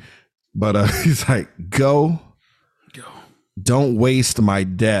 3. But he's like, go. Don't waste my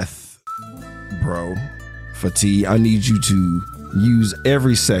death, bro. Fatih, I need you to use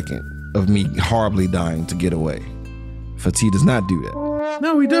every second of me horribly dying to get away. Fatih does not do that.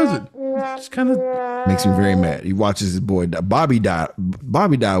 No, he doesn't. It's kind of makes me very mad. He watches his boy die. Bobby died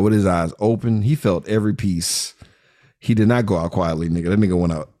with his eyes open. He felt every piece. He did not go out quietly, nigga. That nigga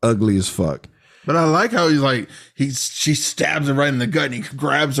went out ugly as fuck. But I like how he's like, she stabs him right in the gut and he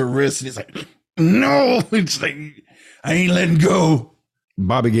grabs her wrist and he's like, no. It's like, I ain't letting go.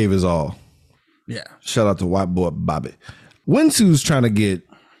 Bobby gave his all. Yeah. Shout out to white boy Bobby. Winsu's trying to get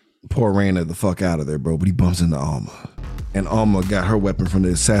poor Raina the fuck out of there, bro, but he bumps into Alma. And Alma got her weapon from the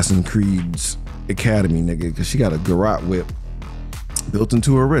Assassin's Creed's Academy, nigga, because she got a garrote whip built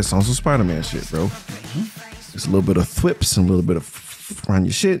into her wrist on some Spider-Man shit, bro. Just a little bit of thwips and a little bit of around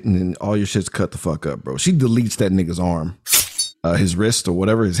your shit, and then all your shit's cut the fuck up, bro. She deletes that nigga's arm, his wrist or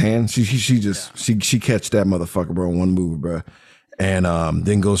whatever, his hand. She catch that motherfucker, bro, in one move, bro. And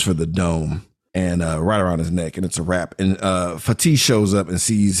then goes for the dome. And right around his neck, and it's a wrap. And Fatih shows up and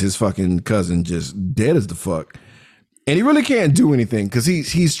sees his fucking cousin just dead as the fuck. And he really can't do anything because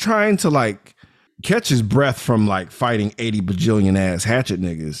he's trying to like catch his breath from like fighting 80 bajillion ass hatchet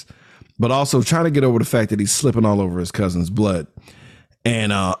niggas, but also trying to get over the fact that he's slipping all over his cousin's blood.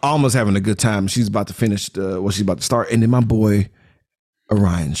 And Alma's having a good time. She's about to finish she's about to start. And then my boy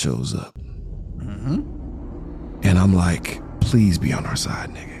Orion shows up. Mm-hmm. And I'm like, please be on our side,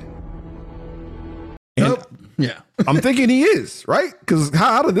 nigga. Nope. Yeah. I'm thinking he is, right? Because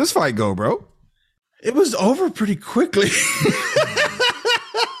how did this fight go, bro? It was over pretty quickly.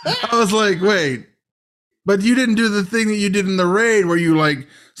 I was like, wait, but you didn't do the thing that you did in the raid where you like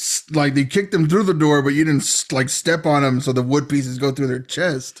they kicked them through the door, but you didn't like step on them so the wood pieces go through their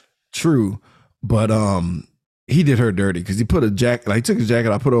chest. True. But he did her dirty because he put a jacket, like he took his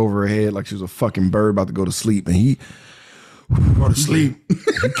jacket, I put it over her head like she was a fucking bird about to go to sleep, and he go to sleep.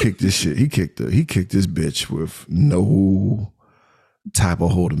 He kicked this shit. He kicked this bitch with no type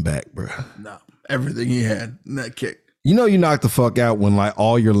of holding back, bro. No, everything he had in that kick. You know you knocked the fuck out when like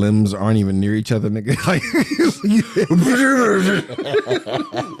all your limbs aren't even near each other, nigga. Like,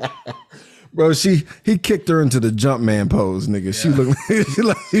 bro, he kicked her into the jump man pose, nigga. Yeah. She looked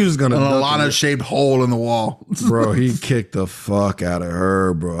like he was gonna a Lana shaped hole in the wall. Bro, he kicked the fuck out of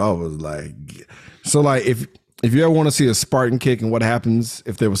her, bro. I was like, so like if you ever want to see a Spartan kick and what happens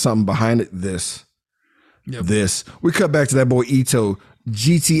if there was something behind it, this. We cut back to that boy Ito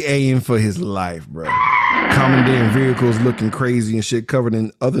GTAing for his life, bro. Commandeering vehicles, looking crazy and shit, covered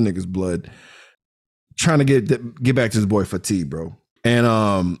in other niggas' blood. Trying to get back to his boy Fatih, bro. And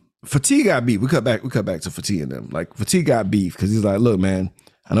Fatih got beef. We cut back to Fatih and them. Like Fatih got beef because he's like, look, man,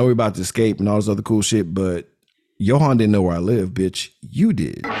 I know we're about to escape and all this other cool shit, but Johan didn't know where I live, bitch. You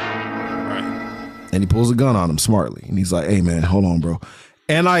did. And he pulls a gun on him smartly. And he's like, hey, man, hold on, bro.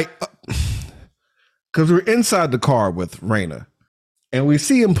 And because we're inside the car with Raina. And we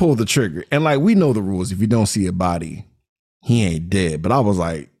see him pull the trigger. And like, we know the rules. If you don't see a body, he ain't dead. But I was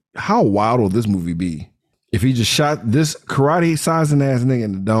like, how wild will this movie be if he just shot this karate sizing ass nigga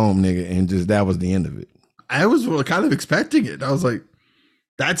in the dome, nigga, and just that was the end of it? I was kind of expecting it. I was like,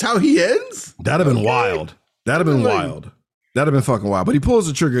 that's how he ends? That'd have been wild. That'd have been wild. That'd have been fucking wild. But he pulls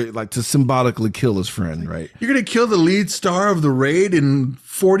the trigger like to symbolically kill his friend, right? You're going to kill the lead star of the raid in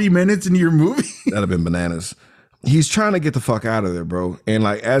 40 minutes into your movie? That'd have been bananas. He's trying to get the fuck out of there, bro. And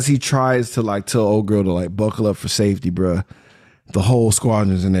like, as he tries to like tell old girl to like buckle up for safety, bro, the whole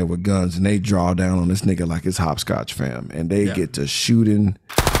squadron's in there with guns and they draw down on this nigga like it's hopscotch, fam. And they get to shooting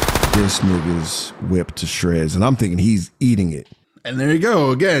this nigga's whip to shreds. And I'm thinking he's eating it. And there you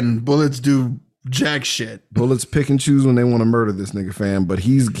go. Again, bullets do jack shit. Bullets pick and choose when they want to murder this nigga, fam. But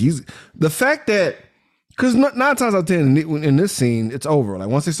he's the fact that, because 9 times out of 10 in this scene, it's over. Like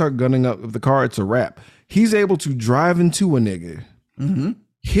once they start gunning up the car, it's a wrap. He's able to drive into a nigga,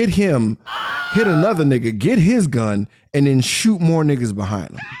 hit him, hit another nigga, get his gun, and then shoot more niggas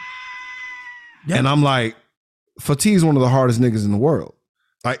behind him. Yep. And I'm like, Fatih's one of the hardest niggas in the world.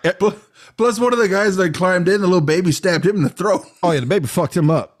 Like, plus one of the guys that climbed in, the little baby stabbed him in the throat. Oh yeah, the baby fucked him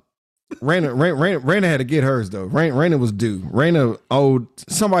up. Raina had to get hers though. Raina was due. Raina owed,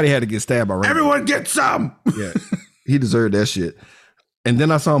 somebody had to get stabbed by Raina. Everyone get some. Yeah, he deserved that shit. And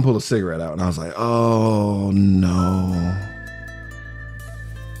then I saw him pull a cigarette out, and I was like, oh no.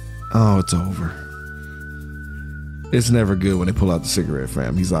 Oh, it's over. It's never good when they pull out the cigarette,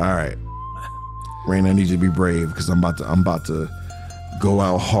 fam. He's like, all right, Raina, I need you to be brave because I'm about to go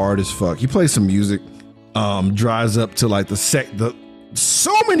out hard as fuck. He plays some music, drives up to like the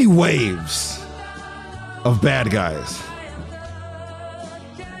so many waves of bad guys.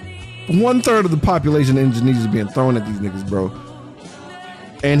 1/3 of the population of Indonesia is being thrown at these niggas, bro.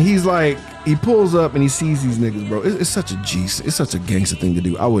 And he's like, he pulls up and he sees these niggas, bro. It's such a it's such a gangster thing to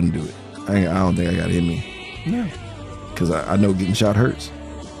do. I wouldn't do it. I don't think I got it in me. Yeah. Because I know getting shot hurts.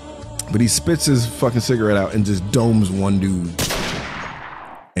 But he spits his fucking cigarette out and just domes one dude.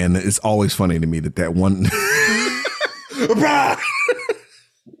 And it's always funny to me that one.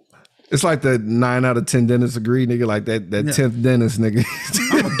 It's like the 9 out of 10 dentists agree, nigga. Like that 10th dentist, nigga.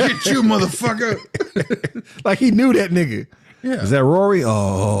 I'm gonna get you, motherfucker. Like he knew that nigga. Yeah. Is that Rory?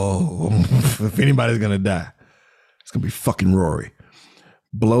 Oh, if anybody's gonna die, it's gonna be fucking Rory.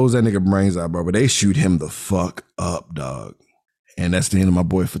 Blows that nigga brains out, bro. But they shoot him the fuck up, dog. And that's the end of my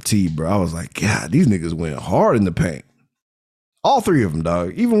boy Fatih, bro. I was like, God, these niggas went hard in the paint. All 3 of them,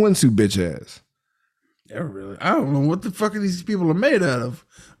 dog. Even Winsu bitch ass. Yeah, really. I don't know what the fuck are these people are made out of.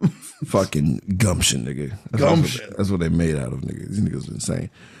 Fucking gumption, nigga. Gumption. That's what they made out of, nigga. These niggas are insane.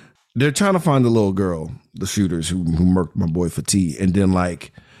 They're trying to find the little girl, the shooters who murked my boy Fatih, and then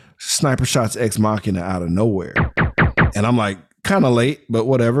like sniper shots Ex Machina out of nowhere. And I'm like, kind of late, but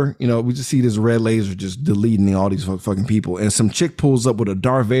whatever. You know, we just see this red laser just deleting all these fucking people. And some chick pulls up with a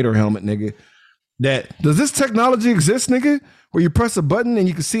Darth Vader helmet, nigga. Does this technology exist, nigga? Where you press a button and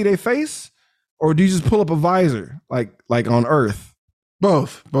you can see their face? Or do you just pull up a visor like on Earth?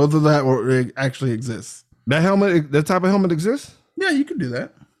 Both of that actually exists. That type of helmet exists? Yeah, you can do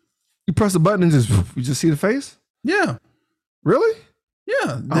that. You press a button and you just see the face? Yeah. Really?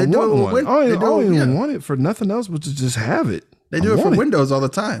 Yeah. I want one. I don't even want it for nothing else but to just have it. They do it for Windows all the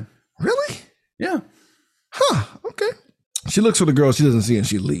time. Really? Yeah. Huh. Okay. She looks for the girl she doesn't see and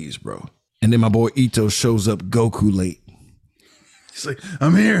she leaves, bro. And then my boy Ito shows up Goku late. He's like,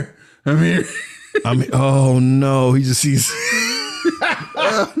 I'm here. Oh no. He just sees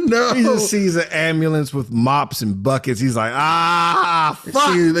no. He just sees an ambulance with mops and buckets. He's like,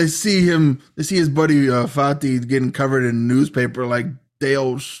 fuck. They see his buddy Fatih getting covered in newspaper like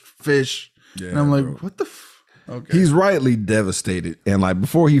Dale fish. Yeah, and I'm like, bro. What the okay. He's rightly devastated. And like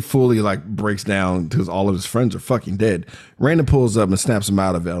before he fully like breaks down because all of his friends are fucking dead, Raina pulls up and snaps him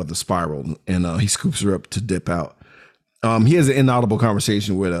out of the spiral. And he scoops her up to dip out. He has an inaudible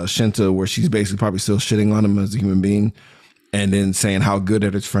conversation with Shinta where she's basically probably still shitting on him as a human being. And then saying how good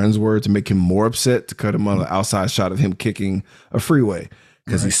that his friends were to make him more upset, to cut him on an outside shot of him kicking a freeway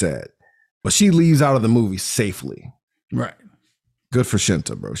because he's sad. But she leaves out of the movie safely. Right. Good for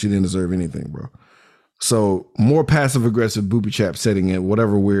Shinta, bro. She didn't deserve anything, bro. So more passive aggressive booby trap setting in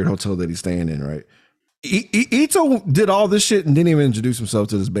whatever weird hotel that he's staying in, right? Ito did all this shit and didn't even introduce himself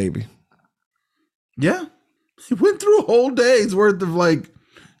to this baby. Yeah. He went through a whole day's worth of like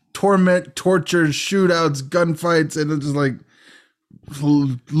torment, torture, shootouts, gunfights, and it's just like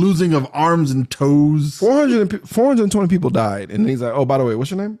losing of arms and toes. 420 people died. And he's like, oh, by the way,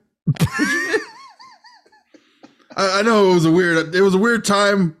 what's your name? I know it was a weird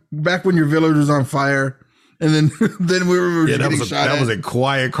time back when your village was on fire And then then we were Yeah, getting shot that at. was a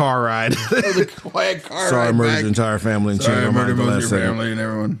quiet car ride. That was a quiet car Sorry, I ride murdered back. your entire family and Sorry, changed I my mind murdered at the most last of your second. family and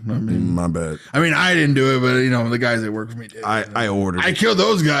everyone. My bad. I didn't do it, but you know the guys that work for me did. I ordered. I killed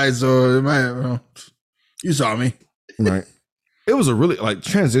those guys, so you saw me. Right. It was a really like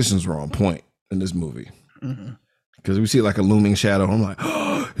transitions were on point in this movie because we see like a looming shadow. I'm like,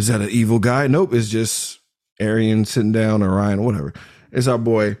 oh, is that an evil guy? Nope, it's just Arian sitting down or Ryan or whatever. It's our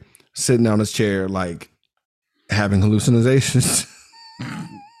boy sitting down his chair, like having hallucinations.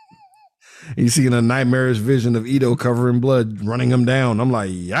 He's seeing a nightmarish vision of Ito covering blood, running him down. I'm like,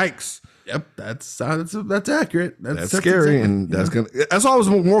 yikes. Yep, that's accurate. That's scary, exactly, and that's why I was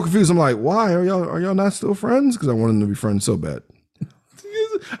more confused. I'm like, why are y'all not still friends? Because I wanted them to be friends so bad.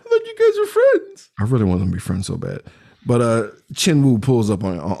 I thought you guys were friends. I really want them to be friends so bad. But Chin Woo pulls up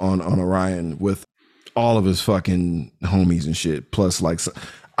on Orion with all of his fucking homies and shit. Plus, like,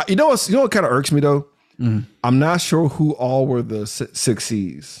 you know what kind of irks me though? I'm not sure who all were the 6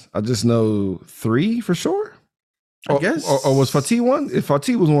 C's. I just know 3 for sure. I guess. Or was Fatih one? If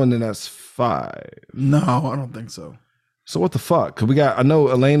Fatih was one, then that's 5. No, I don't think so. So what the fuck? Cause I know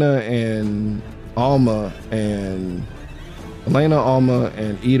Elena and Alma and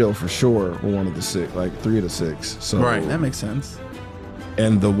Ito for sure were one of the 6, like 3 of the 6. So Right, that makes sense.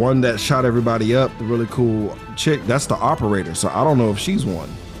 And the one that shot everybody up, the really cool chick, that's the operator. So I don't know if she's one.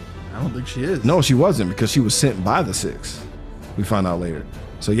 I don't think she is. No, she wasn't because she was sent by the 6. We find out later.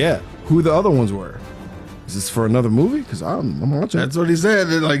 So yeah, who the other ones were? Is this for another movie? Because I'm watching. That's what he said.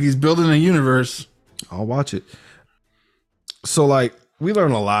 Like he's building a universe. I'll watch it. So like we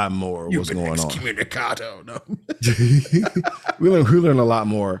learn a lot more of what's going on. Excommunicado. No. we learn a lot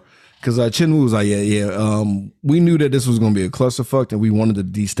more because Chin Woo was like, we knew that this was going to be a clusterfuck and we wanted to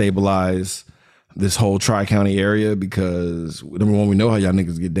destabilize this whole Tri-County area because number one, we know how y'all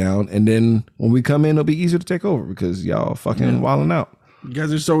niggas get down. And then when we come in, it'll be easier to take over because y'all fucking wilding out. You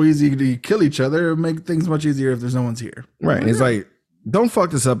guys are so easy to kill each other. It'll make things much easier if there's no one's here. Right. And it's like, don't fuck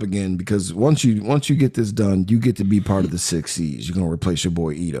this up again because once you get this done, you get to be part of the 6 C's. You're going to replace your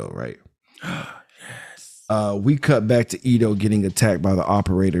boy Ito, right? Yes. We cut back to Ito getting attacked by the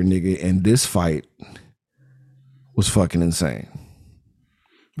operator nigga, and this fight was fucking insane.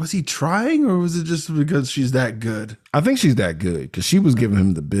 Was he trying or was it just because she's that good? I think she's that good because she was giving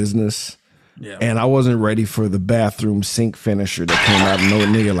him the business. Yeah. And I wasn't ready for the bathroom sink finisher that came out of no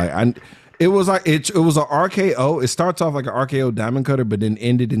nigga. Like it was like it was an RKO. It starts off like an RKO diamond cutter, but then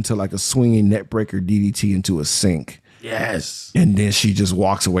ended into like a swinging net breaker DDT into a sink. Yes. And then she just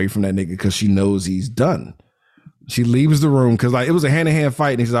walks away from that nigga because she knows he's done. She leaves the room because like it was a hand-to-hand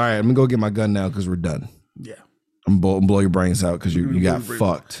fight, and he's like, all right, I'm gonna go get my gun now because we're done. Yeah. I'm blow your brains out because you got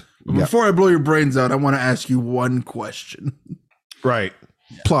fucked. Before I blow your brains out, I want to ask you one question. Right.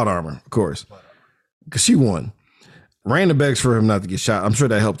 Yeah. Plot armor, of course. Because she won. Ran the begs for him not to get shot. I'm sure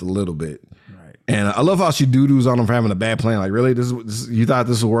that helped a little bit. Right. And I love how she doo-doos on him for having a bad plan. Like, really? This you thought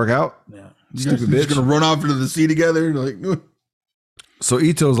this would work out? Yeah. Stupid bitch. Just gonna run off into the sea together? Like, so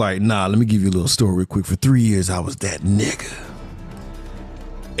Ito's like, nah, let me give you a little story real quick. For 3 years, I was that nigga.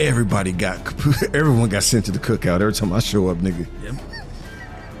 Everyone got sent to the cookout every time I show up, nigga. Yep.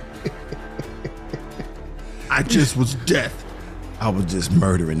 I just was death. I was just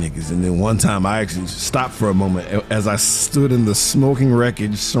murdering niggas. And then one time I actually stopped for a moment as I stood in the smoking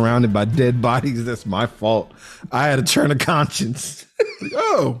wreckage surrounded by dead bodies. That's my fault. I had a turn of conscience.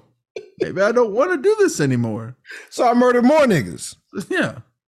 Oh, maybe I don't want to do this anymore. So I murdered more niggas. Yeah.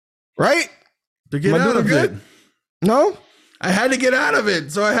 Right? To get out of it. No? I had to get out of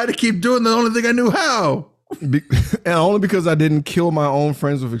it. So I had to keep doing the only thing I knew how. And only because I didn't kill my own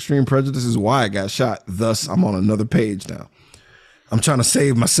friends with extreme prejudice is why I got shot. Thus, I'm on another page now. I'm trying to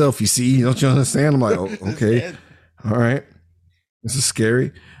save myself, you see. Don't you understand? I'm like, oh, okay. All right. This is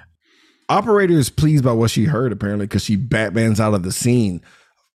scary. Operator is pleased by what she heard, apparently, because she Batmans out of the scene.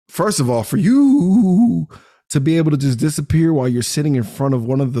 First of all, for you to be able to just disappear while you're sitting in front of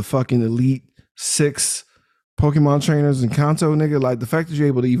one of the fucking elite 6 Pokemon trainers in Kanto, nigga, like the fact that you're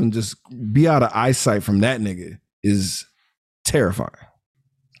able to even just be out of eyesight from that nigga is terrifying.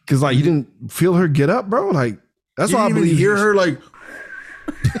 Because like you didn't feel her get up, bro. Like that's why I believe hear her like.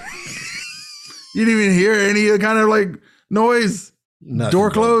 You didn't even hear any kind of like noise. Nothing, door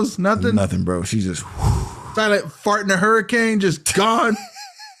bro. closed. Nothing. Nothing, bro. She's just silent fart in a hurricane, just gone.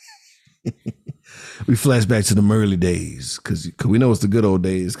 We flash back to the early days because we know it's the good old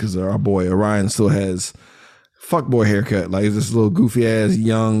days because our boy Orion still has fuckboy haircut. Like he's this little goofy ass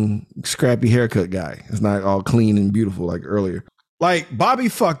young scrappy haircut guy. It's not all clean and beautiful like earlier. Like Bobby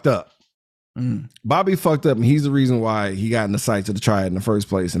fucked up. Bobby fucked up, and he's the reason why he got in the sights of the triad in the first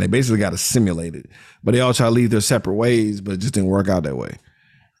place. And they basically got to simulate it. But they all try to leave their separate ways, but it just didn't work out that way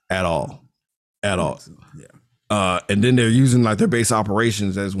at all. Yeah. And then they're using like their base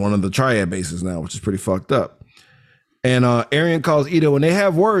operations as one of the triad bases now, which is pretty fucked up. And Arian calls Ito, and they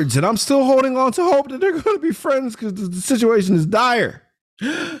have words, and I'm still holding on to hope that they're going to be friends because the situation is dire.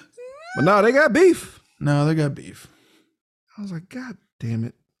 But no, they got beef. No, they got beef. I was like, God damn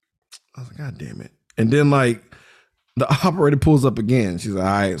it. And then like the operator pulls up again. She's like,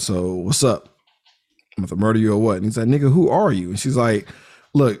 all right, so what's up? I'm about to murder you or what? And he's like, nigga, who are you? And she's like,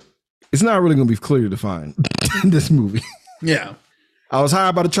 look, it's not really going to be clearly defined in this movie. Yeah. I was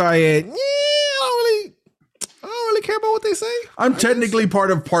hired by the triad. Yeah, I don't really care about what they say. I'm technically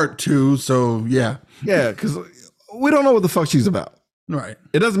part of part 2, so yeah. Yeah, because we don't know what the fuck she's about. Right.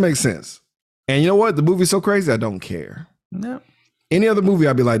 It doesn't make sense. And you know what? The movie's so crazy, I don't care. No. Any other movie,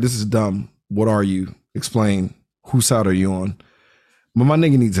 I'd be like, this is dumb. What are you? Explain. Whose side are you on? But my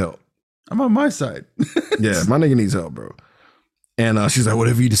nigga needs help. I'm on my side. Yeah, my nigga needs help, bro. And she's like,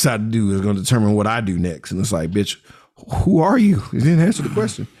 whatever you decide to do is going to determine what I do next. And it's like, bitch, who are you? He didn't answer the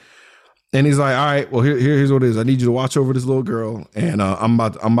question. And he's like, all right, well, here's what it is. I need you to watch over this little girl, and I'm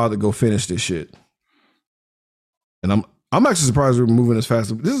about to go finish this shit. And I'm actually surprised we're moving as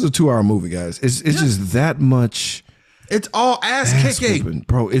fast. This is a 2-hour movie, guys. It's just that much. It's all ass kicking. Whooping.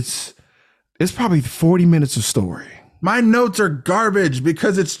 Bro, it's probably 40 minutes of story. My notes are garbage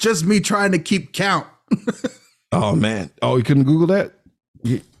because it's just me trying to keep count. Oh, man. Oh, you couldn't Google that?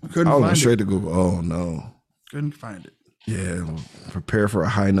 Couldn't I find went straight it. to Google. Oh, no. Couldn't find it. Yeah, prepare for a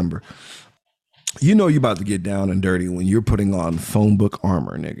high number. You know you about to get down and dirty when you're putting on phone book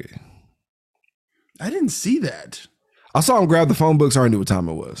armor, nigga. I didn't see that. I saw him grab the phone books. I already knew what time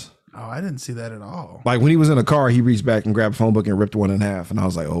it was. Oh, I didn't see that at all. Like when he was in a car, he reached back and grabbed a phone book and ripped one in half. And I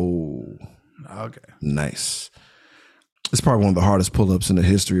was like, oh, Okay. nice. It's probably one of the hardest pull-ups in the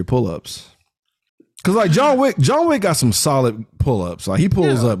history of pull-ups. Cause like John Wick got some solid pull-ups. Like he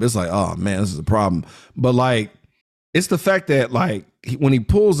pulls up, it's like, oh man, this is a problem. But like, it's the fact that like when he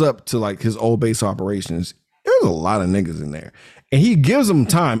pulls up to like his old base operations, there's a lot of niggas in there, and he gives them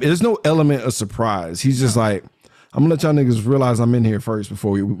time. There's no element of surprise. He's just like, I'm gonna let y'all niggas realize I'm in here first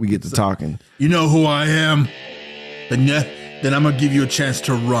before we get to talking. You know who I am? Then I'm gonna give you a chance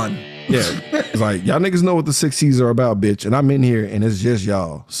to run. Yeah, it's like y'all niggas know what the 6 C's are about, bitch, and I'm in here, and it's just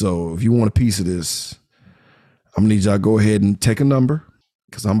y'all. So if you want a piece of this, I'm gonna need y'all to go ahead and take a number,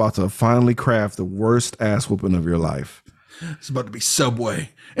 because I'm about to finally craft the worst ass whooping of your life. It's about to be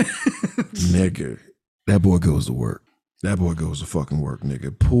Subway. Nigga, that boy goes to work. That boy goes to fucking work,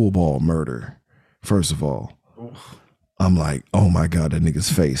 nigga. Pool ball murder. First of all, I'm like, oh my God, that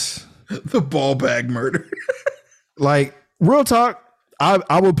nigga's face. The ball bag murder. Like, real talk,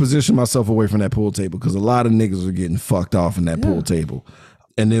 I would position myself away from that pool table because a lot of niggas are getting fucked off in that pool table.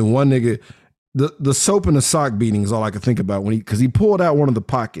 And then one nigga, the soap and the sock beating is all I could think about because he pulled out one of the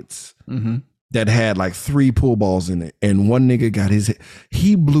pockets that had like 3 pool balls in it. And one nigga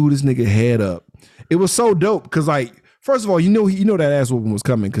he blew this nigga head up. It was so dope because like, first of all, you know that ass whooping was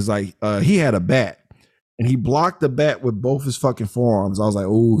coming because like he had a bat and he blocked the bat with both his fucking forearms. I was like,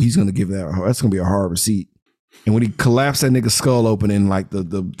 oh, he's gonna give that's gonna be a hard receipt. And when he collapsed that nigga's skull open and like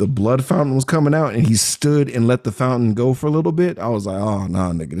the blood fountain was coming out and he stood and let the fountain go for a little bit, I was like, oh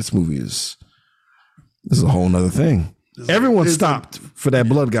nah, nigga, this is a whole nother thing. Everyone stopped for that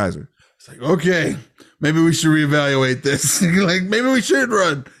blood geyser. It's like, okay, maybe we should reevaluate this. Like, maybe we should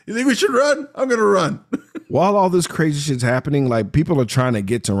run. You think we should run? I'm gonna run. While all this crazy shit's happening, like people are trying to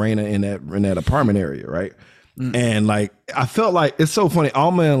get to Raina in that apartment area, right? And like I felt like it's so funny.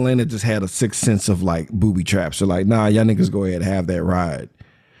 Alma and Elena just had a sixth sense of like booby traps. They're like, nah, y'all niggas go ahead and have that ride.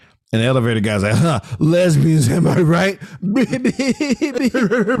 And the elevator guy's like, lesbians, am I right? Horrifically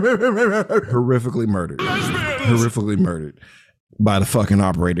murdered. Horrifically murdered by the fucking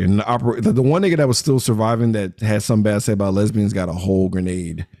operator. And the one nigga that was still surviving that had something bad to say about lesbians got a whole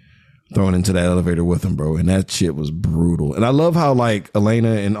grenade thrown into that elevator with him, bro. And that shit was brutal. And I love how like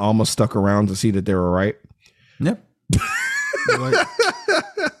Elena and Alma stuck around to see that they were right. Yep. Like,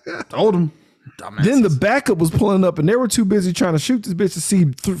 told him. Dumbasses. Then the backup was pulling up and they were too busy trying to shoot this bitch to see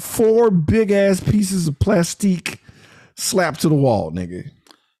 4 big ass pieces of plastique slapped to the wall, nigga.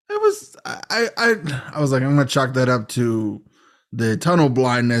 It was I was like, I'm gonna chalk that up to the tunnel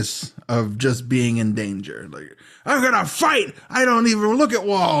blindness of just being in danger. Like, I'm gonna fight. I don't even look at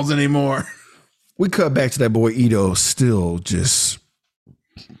walls anymore. We cut back to that boy Ito still just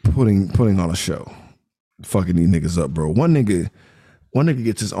putting on a show. Fucking these niggas up, bro. One nigga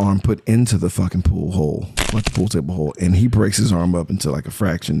gets his arm put into the fucking pool hole, like the pool table hole, and he breaks his arm up into like a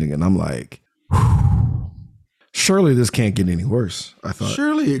fraction, nigga. And I'm like, Surely this can't get any worse, I thought.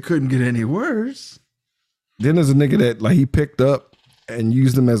 Surely it couldn't get any worse. Then there's a nigga that like he picked up and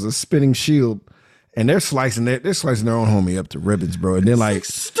used them as a spinning shield, and they're slicing their own homie up to ribbons, bro. And then like,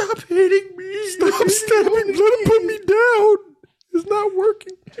 stop hitting me. Stop stabbing me. Let him put me down. It's not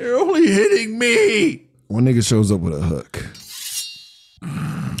working. You're only hitting me. One nigga shows up with a hook.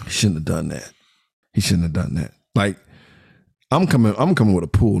 He shouldn't have done that. Like, I'm coming with a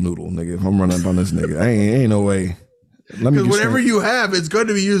pool noodle, nigga. If I'm running up on this nigga, ain't no way. Because whatever you have, it's going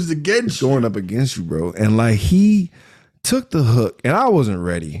to be used against you. Going up against you, bro. And like he took the hook, and I wasn't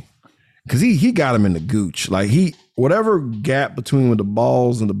ready because he got him in the gooch. Like whatever gap between the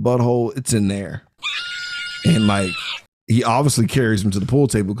balls and the butthole, it's in there. And like he obviously carries him to the pool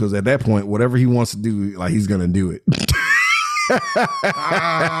table because at that point, whatever he wants to do, like he's gonna do it.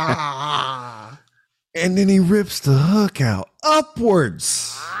 And then he rips the hook out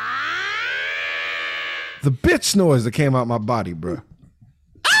upwards. The bitch noise that came out my body, bro.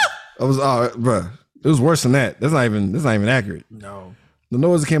 It was, bro. It was worse than that. That's not even accurate. No. The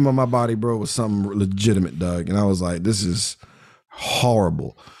noise that came out my body, bro, was something legitimate, Doug. And I was like, this is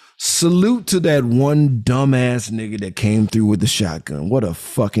horrible. Salute to that one dumbass nigga that came through with the shotgun. What a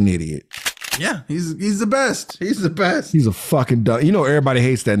fucking idiot. Yeah, he's the best. He's the best. He's a fucking dumb. You know, everybody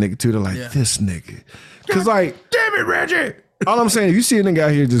hates that nigga too. They're like, this nigga. Because like, damn it, Reggie. All I'm saying, if you see a nigga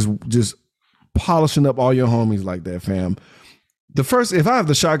out here just polishing up all your homies like that, fam. If I have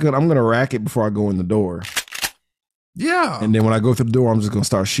the shotgun, I'm gonna rack it before I go in the door. Yeah. And then when I go through the door, I'm just gonna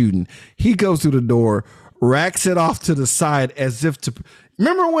start shooting. He goes through the door, racks it off to the side as if to.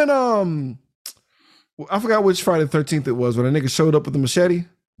 Remember when I forgot which Friday the 13th it was when a nigga showed up with a machete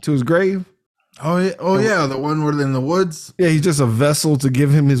to his grave. Oh yeah, the one where they're in the woods. Yeah, he's just a vessel to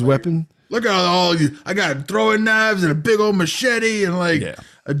give him his weapon. Look at all you. I got throwing knives and a big old machete and like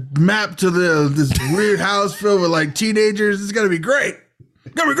a map to this weird house filled with like teenagers. It's gonna be great.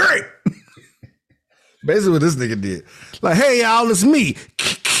 It's gonna be great. Basically, what this nigga did. Like, hey y'all, it's me.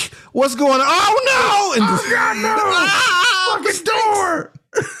 What's going on? Oh no! And oh God, no! Fucking door.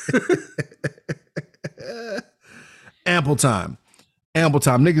 Ample time.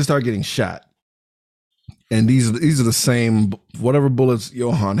 Niggas start getting shot. And these are the same, whatever bullets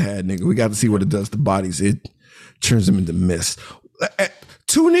Johan had, nigga. We got to see what it does to bodies. It turns them into mist.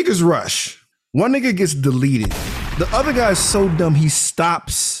 Two niggas rush. One nigga gets deleted. The other guy's so dumb, he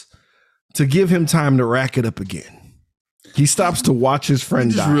stops to give him time to rack it up again. He stops to watch his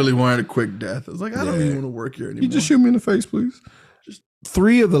friend die. He just really wanted a quick death. I was like, I don't even want to work here anymore. You just shoot me in the face, please. Just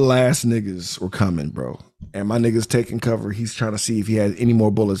 3 of the last niggas were coming, bro. And my nigga's taking cover. He's trying to see if he had any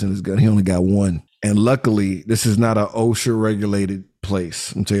more bullets in his gun. He only got 1. And luckily, this is not an OSHA regulated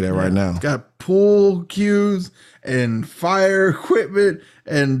place. I'm telling you that right now. It's got pool cues and fire equipment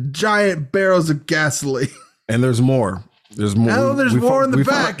and giant barrels of gasoline. And there's more. There's more. Oh, there's more in the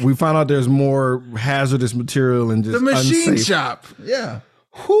back. We found out there's more hazardous material and just the machine unsafe. shop. Yeah.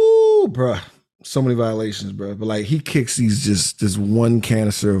 Whoo, bruh. So many violations, bro. But like he kicks this one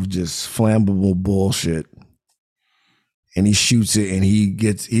canister of just flammable bullshit. And he shoots it and he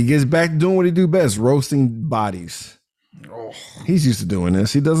gets back to doing what he do best, roasting bodies. Oh. He's used to doing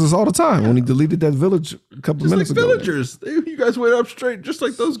this. He does this all the time. When he deleted that village a couple of minutes ago. Villagers. You guys went up straight just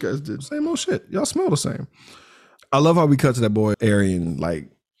like those guys did. Same old shit. Y'all smell the same. I love how we cut to that boy Arian like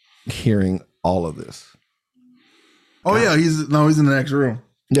hearing all of this. Oh yeah, he's in the next room.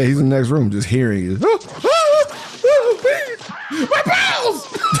 Yeah, he's in the next room just hearing it. My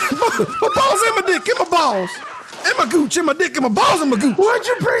balls! My balls in my dick, in my balls. In my gooch, in my dick, in my balls, in my gooch. Why'd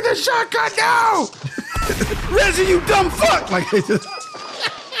you bring the shotgun down? Reggie, you dumb fuck. Like they just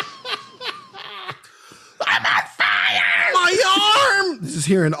I'm on fire! My arm! Just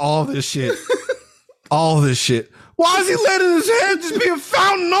hearing all this shit. All this shit. Why is he letting his head just be a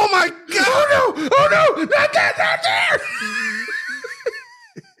fountain? Oh my God. Oh no! Oh no! Not that, not there!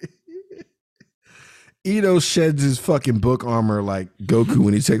 Ito sheds his fucking book armor like Goku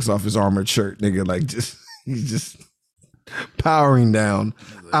when he takes off his armored shirt, nigga. Like he's just powering down,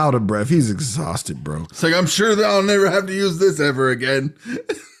 out of breath. He's exhausted, bro. It's like, I'm sure that I'll never have to use this ever again.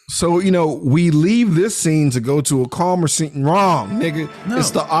 So, we leave this scene to go to a calmer scene. Wrong, nigga. No.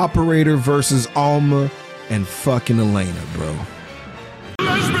 It's the operator versus Alma and fucking Elena, bro.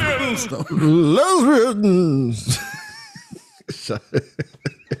 Lesbians!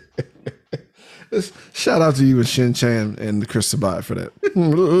 Shout out to you and Shin Chan and Chris Sabat for that.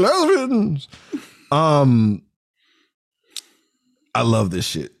 Lesbians! I love this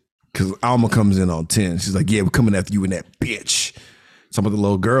shit because Alma comes in on 10. She's like, yeah, we're coming after you and that bitch. Some of the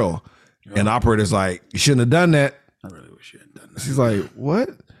little girl. And the operator's like, you shouldn't have done that. I really wish you hadn't done that. She's like, what?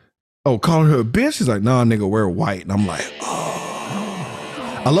 Oh, calling her a bitch? She's like, nah, nigga, wear white. And I'm like,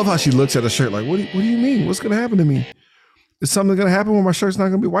 oh. I love how she looks at the shirt like, what do you mean? What's going to happen to me? Is something going to happen when my shirt's not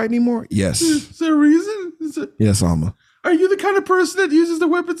going to be white anymore? Yes. Is there a reason? Yes, Alma. Are you the kind of person that uses the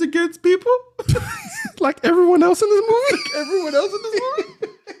weapons against people? Like everyone else in this movie? Everyone else in this movie?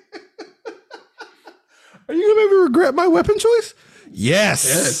 Are you going to make me regret my weapon choice?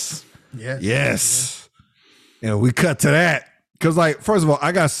 Yes. Yes. And we cut to that. Because, like, first of all,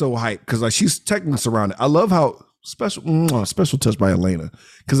 I got so hyped because, like, she's technically surrounded. I love how special touch by Elena.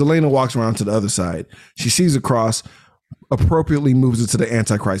 Because Elena walks around to the other side. She sees a cross, appropriately moves it to the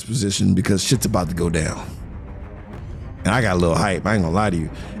Antichrist position because shit's about to go down. And I got a little hype. I ain't gonna lie to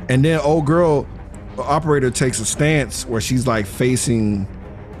you. And then old girl, the operator takes a stance where she's like facing,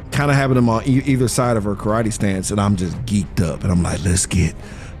 kind of having them on either side of her karate stance. And I'm just geeked up. And I'm like, let's get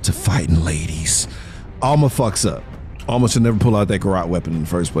to fighting ladies. Alma fucks up. Alma should never pull out that karate weapon in the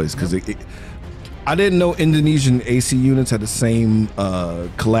first place. Because I didn't know Indonesian AC units had the same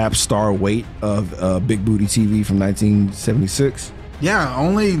collapsed star weight of Big Booty TV from 1976. Yeah,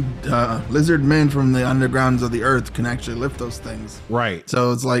 only lizard men from the undergrounds of the earth can actually lift those things. Right.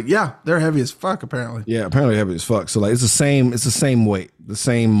 So it's like, yeah, they're heavy as fuck, apparently. Yeah, apparently heavy as fuck. So like it's the same weight, the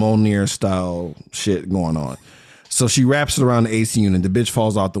same Monier style shit going on. So she wraps it around the AC unit. The bitch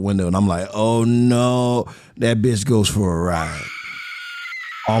falls out the window, and I'm like, oh no, that bitch goes for a ride.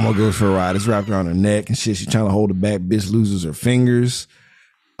 Alma goes for a ride. It's wrapped around her neck and shit. She's trying to hold it back. Bitch loses her fingers,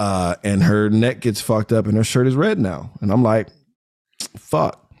 and her neck gets fucked up, and her shirt is red now. And I'm like,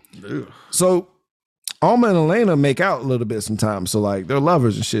 fuck. Ew. So Alma and Elena make out a little bit sometimes. So like they're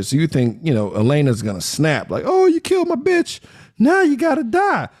lovers and shit. So you think, you know, Elena's gonna snap like, oh, you killed my bitch. Now you gotta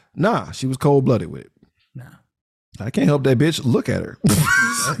die. Nah, she was cold-blooded with it. Nah. I can't help that bitch. Look at her.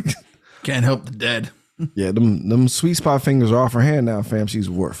 Can't help the dead. Yeah, them sweet spot fingers are off her hand now, fam. She's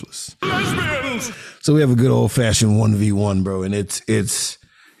worthless. Lesbians! So we have a good old-fashioned 1v1, bro, and it's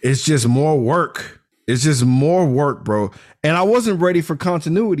just more work. It's just more work, bro. And I wasn't ready for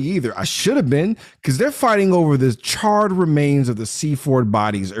continuity either. I should have been, because they're fighting over the charred remains of the C4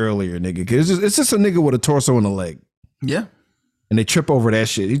 bodies earlier, nigga. Because it's just a nigga with a torso and a leg. Yeah. And they trip over that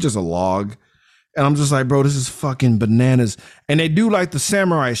shit. He's just a log. And I'm just like, bro, this is fucking bananas. And they do like the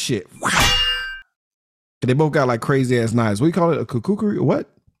samurai shit. They both got like crazy ass knives. What do you call it? A kukukuri? What?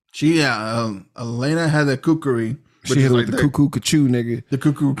 Elena had a kukuri. She hit like the cuckoo kachoo, nigga. The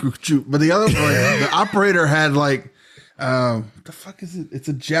cuckoo kachoo. But the other one, the operator had like, what the fuck is it? It's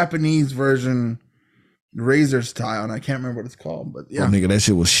a Japanese version razor style, and I can't remember what it's called. But yeah, oh, nigga, that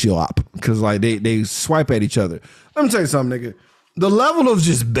shit was sharp because like they swipe at each other. Let me tell you something, nigga. The level of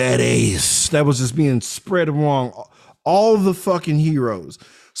just badass that was just being spread among all the fucking heroes.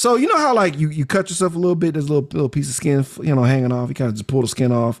 So you know how like you cut yourself a little bit, there's a little piece of skin, you know, hanging off. You kind of just pull the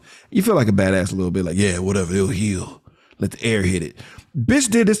skin off. You feel like a badass a little bit, like, yeah, whatever, it'll heal. Let the air hit it. Bitch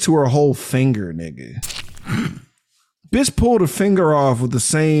did this to her whole finger, nigga. Bitch pulled her finger off with the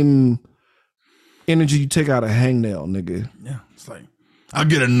same energy you take out a hangnail, nigga. Yeah, it's like, I'll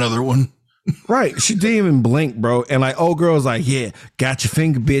get another one. Right. She didn't even blink, bro. And like old girl's like, yeah, got your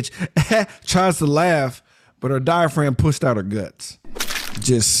finger, bitch. Tries to laugh, but her diaphragm pushed out her guts.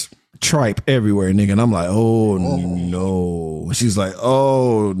 Just tripe everywhere, nigga. And I'm like, oh no. She's like,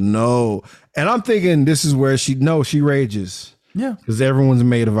 oh no. And I'm thinking this is where she rages. Yeah. Because everyone's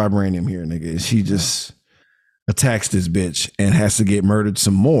made of vibranium here, nigga. And she just attacks this bitch and has to get murdered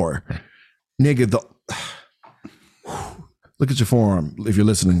some more. Nigga, look at your forearm. If you're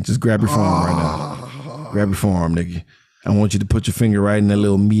listening, just grab your forearm right now. Grab your forearm, nigga. I want you to put your finger right in that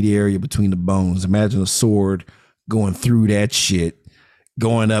little meaty area between the bones. Imagine a sword going through that shit,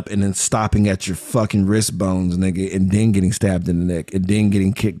 going up and then stopping at your fucking wrist bones, nigga, and then getting stabbed in the neck and then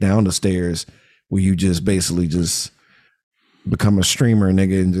getting kicked down the stairs where you just basically just become a streamer,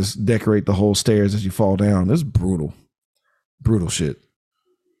 nigga, and just decorate the whole stairs as you fall down. That's brutal. Brutal shit.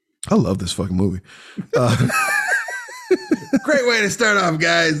 I love this fucking movie. Great way to start off,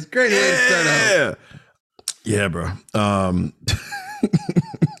 guys. Great way to start off. Yeah, bro.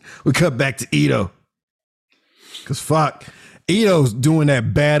 We cut back to Ito. Cause fuck, Ito's doing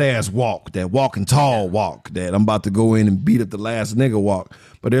that badass walk, that walking tall walk that I'm about to go in and beat up the last nigga walk.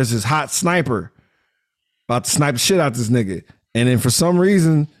 But there's this hot sniper about to snipe the shit out this nigga. And then for some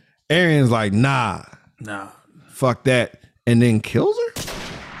reason, Arian's like, nah, fuck that. And then kills her?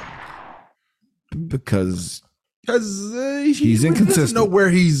 Because he's inconsistent. He doesn't know where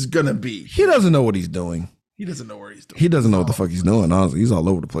he's gonna be. He doesn't know what he's doing. He doesn't know where he's doing. He doesn't know what the fuck he's doing. Honestly, he's all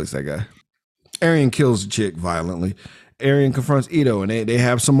over the place, that guy. Arian kills the chick violently. Arian confronts Ito, and they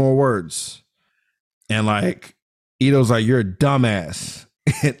have some more words. And like, Ito's like, you're a dumbass.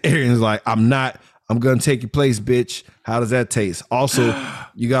 And Arian's like, I'm going to take your place, bitch. How does that taste? Also,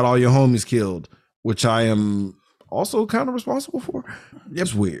 you got all your homies killed, which I am also kind of responsible for.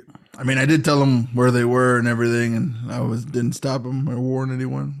 It's weird. I mean, I did tell them where they were and everything, and didn't stop them or warn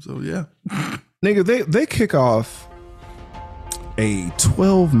anyone. So, yeah. Nigga, they kick off a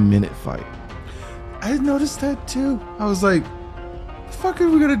 12-minute fight. I noticed that, too. I was like, the fuck are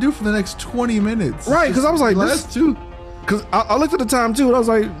we going to do for the next 20 minutes? Right, because I was like, last two. Because I looked at the time, too, and I was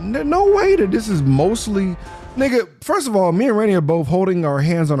like, no way that this is mostly... Nigga, first of all, me and Randy are both holding our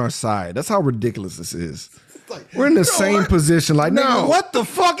hands on our side. That's how ridiculous this is. Like, we're in the same position. Like, nigga, what the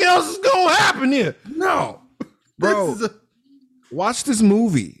fuck else is going to happen here? No. Bro, watch this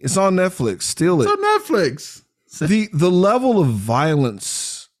movie. It's on Netflix. Steal it. It's on Netflix. The level of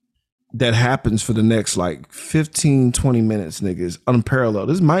violence that happens for the next, like, 15, 20 minutes, nigga, is unparalleled.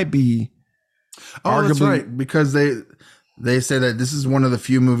 This might be arguably... that's right. Because they say that this is one of the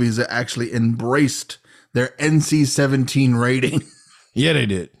few movies that actually embraced their NC-17 rating. Yeah, they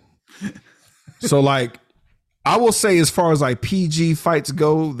did. So, like, I will say as far as, like, PG fights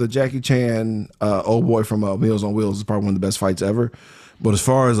go, the Jackie Chan old boy from Meals on Wheels is probably one of the best fights ever. But as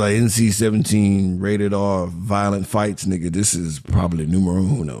far as, like, NC-17 rated R violent fights, nigga, this is probably numero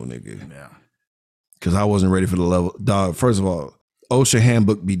uno, nigga. Yeah. Because I wasn't ready for the level. Dog, first of all, OSHA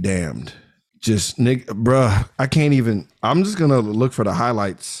handbook be damned. Just, nigga, bruh, I can't even. I'm just going to look for the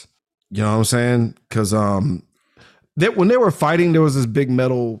highlights. You know what I'm saying? Because when they were fighting, there was this big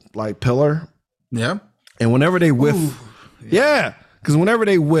metal like pillar. Yeah. And whenever they whiff, because whenever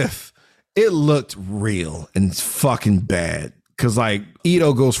they whiff, it looked real and fucking bad. Because like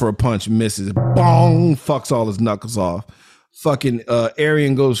Ito goes for a punch, misses, bong, fucks all his knuckles off. Fucking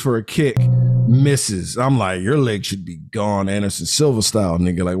Arian goes for a kick, misses. I'm like, your leg should be gone, Anderson Silva style,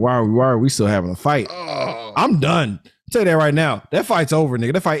 nigga. Like, why are we still having a fight? Oh. I'm done. Tell you that right now. That fight's over,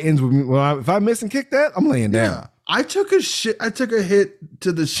 nigga. That fight ends with me. If I miss and kick that, I'm laying down. Yeah. I took a hit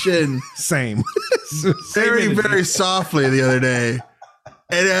to the shin. Same. Very, very softly the other day.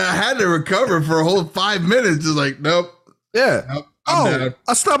 And I had to recover for a whole 5 minutes. Just like, nope. Yeah. Nope, I'm down.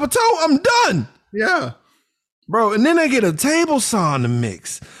 I stop a toe, I'm done. Yeah. Bro, and then they get a table saw in the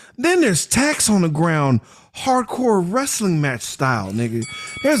mix. Then there's tacks on the ground. Hardcore wrestling match style, nigga.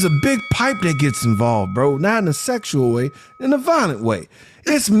 There's a big pipe that gets involved, bro. Not in a sexual way, in a violent way.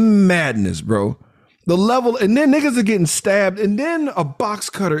 It's madness, bro. The level, and then niggas are getting stabbed, and then a box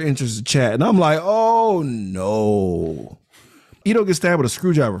cutter enters the chat, and I'm like, oh no. Ito gets stabbed with a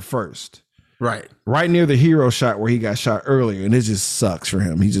screwdriver first. Right. Right near the hero shot where he got shot earlier, and it just sucks for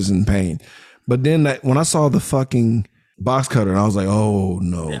him. He's just in pain. But then when I saw the fucking box cutter, and I was like, oh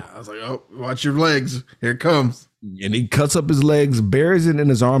no. Yeah, I was like, oh, watch your legs. Here it comes. And he cuts up his legs, buries it in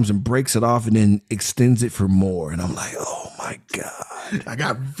his arms, and breaks it off, and then extends it for more. And I'm like, oh my God. I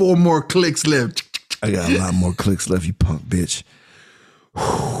got 4 more clicks left. I got a lot more clicks left, you punk bitch.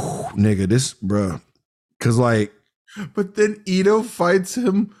 Whew, nigga, this, bruh. Cause like. But then Ito fights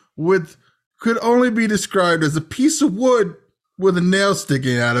him with, could only be described as a piece of wood with a nail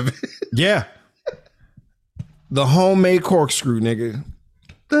sticking out of it. Yeah. The homemade corkscrew, nigga.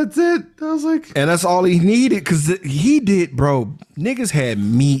 That's it. I was like, and that's all he needed, because he did, bro. Niggas had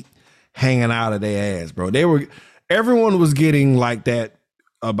meat hanging out of their ass, bro. Everyone was getting like that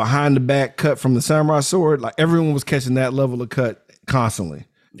behind the back cut from the samurai sword. Like everyone was catching that level of cut constantly.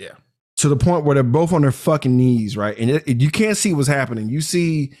 Yeah. To the point where they're both on their fucking knees, right? And you can't see what's happening. You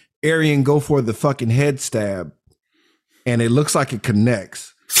see Arian go for the fucking head stab, and it looks like it connects.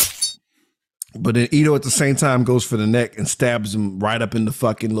 But then Ito at the same time goes for the neck and stabs him right up in the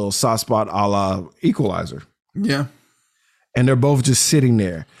fucking little soft spot a la Equalizer. Yeah. And they're both just sitting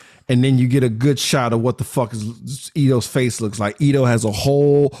there. And then you get a good shot of what the fuck is Ito's face looks like. Ito has a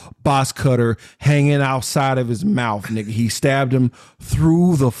whole box cutter hanging outside of his mouth, nigga. He stabbed him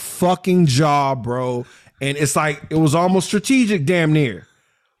through the fucking jaw, bro. And it's like, it was almost strategic damn near.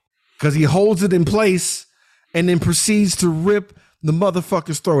 Because he holds it in place and then proceeds to rip the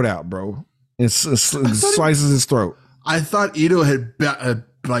motherfucker's throat out, bro. And slices his throat. I thought Ito had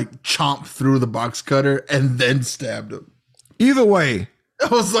like chomped through the box cutter and then stabbed him. Either way, I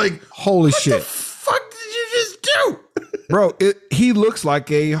was like, holy what shit. The fuck did you just do? Bro, he looks like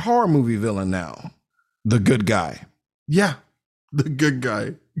a horror movie villain now. The good guy. Yeah. The good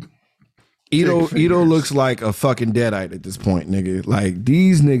guy. Ito looks like a fucking deadite at this point, nigga. Like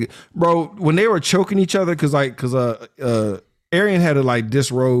these niggas, bro, when they were choking each other, cause Arian had to like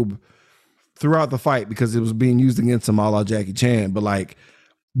disrobe throughout the fight because it was being used against him a la Jackie Chan. But like,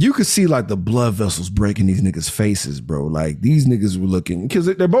 you could see like the blood vessels breaking these niggas' faces, bro. Like these niggas were looking, because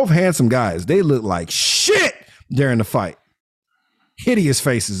they're both handsome guys. They look like shit during the fight. hideous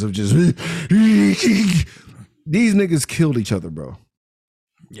faces of just these niggas killed each other, bro.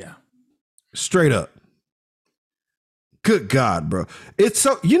 Yeah. Straight up. Good God, bro. It's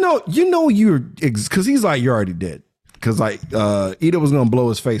so you're because he's like, you're already dead. Because like Ito was gonna blow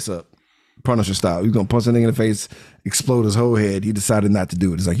his face up, Punisher style. He's gonna punch a nigga in the face, explode his whole head. He decided not to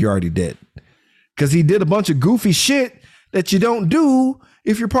do it. It's like, you're already dead. Because he did a bunch of goofy shit that you don't do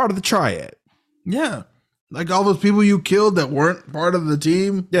if you're part of the triad. Yeah. Like all those people you killed that weren't part of the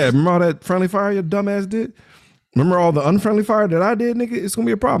team. Yeah, remember all that friendly fire your dumbass did? Remember all the unfriendly fire that I did, nigga? It's gonna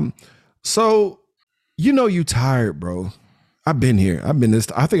be a problem. So, you tired, bro. I've been here. I've been this.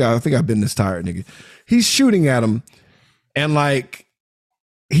 I think I've been this tired, nigga. He's shooting at him, and like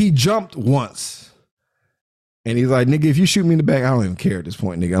he jumped once, and he's like, "Nigga, if you shoot me in the back, I don't even care at this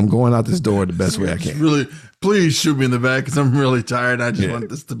point, nigga. I'm going out this door the best way I can. Really, please shoot me in the back because I'm really tired. I just want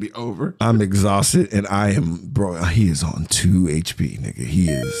this to be over. I'm exhausted, and I am, bro. He is on 2 HP, nigga. He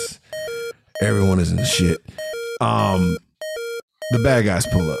is. Everyone is in the shit. The bad guys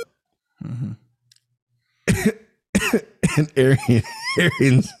pull up. Mm-hmm. And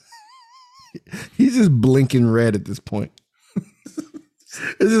Arian's he's just blinking red at this point.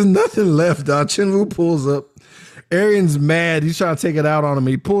 There's just nothing left, dog. Chinwoo pulls up. Arian's mad. He's trying to take it out on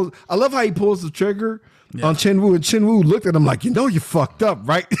him. I love how he pulls the trigger on Chinwoo, and Chinwoo looked at him like, you fucked up,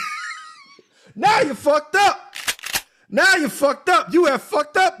 right? Now you fucked up. Now you fucked up. You have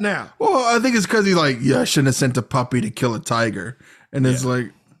fucked up now. Well, I think it's because he's like, I shouldn't have sent a puppy to kill a tiger. And it's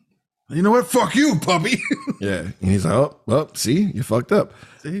like, you know what? Fuck you, puppy. Yeah. And he's like, see, you fucked up.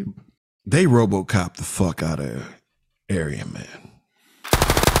 See? They RoboCop the fuck out of Arian, man.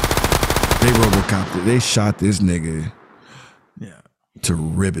 They RoboCopped it. They shot this nigga to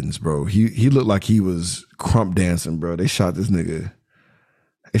ribbons, bro. He looked like he was crump dancing, bro. They shot this nigga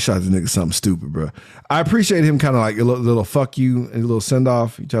something stupid, bro. I appreciate him kind of like a little fuck you and a little send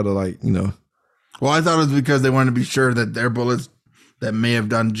off. He tried to Well, I thought it was because they wanted to be sure that their bullets that may have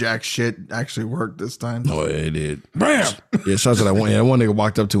done jack shit actually worked this time. Oh, yeah, it did. Bam! Yeah, shout out to that one. Yeah, one nigga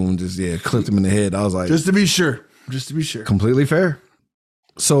walked up to him and just, clipped him in the head. I was like... Just to be sure. Completely fair.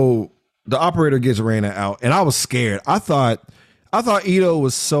 So the operator gets Reina out, and I was scared. I thought Ito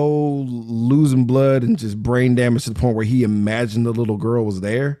was so losing blood and just brain damage to the point where he imagined the little girl was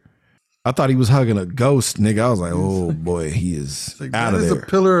there. I thought he was hugging a ghost, nigga. I was like, oh boy, he is out of there. That is a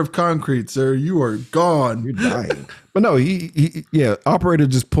pillar of concrete, sir. You are gone. You're dying. But no, operator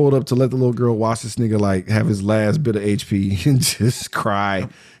just pulled up to let the little girl watch this nigga like have his last bit of HP and just cry.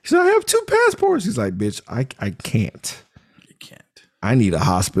 He said, I have 2 passports. He's like, bitch, I can't. You can't. I need a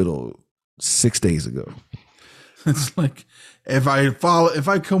hospital 6 days ago. It's like, if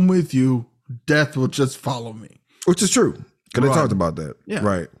I come with you, death will just follow me. Which is true. Because they talked about that. Yeah.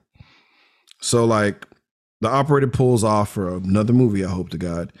 Right. So like the operator pulls off for another movie, I hope to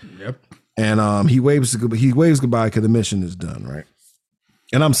God. Yep. And he waves goodbye because the mission is done, right?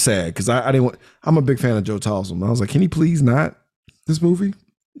 And I'm sad because I'm a big fan of Joe Tolson. I was like, can he please not this movie?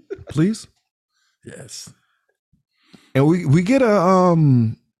 Please? Yes. And we get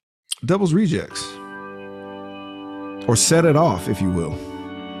a Devil's Rejects. Or Set It Off, if you will.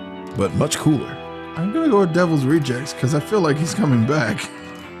 But much cooler. I'm gonna go with Devil's Rejects because I feel like he's coming back.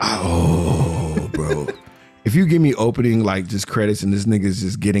 Oh, bro. If you give me opening like just credits and this nigga's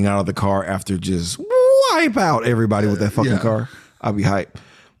just getting out of the car after just wipe out everybody with that fucking car, I'll be hyped.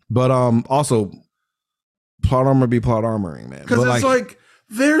 But also plot armor be plot armoring, man. Because it's like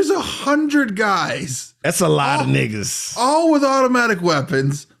there's 100 guys. That's a lot of niggas. All with automatic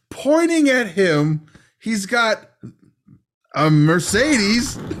weapons pointing at him. He's got a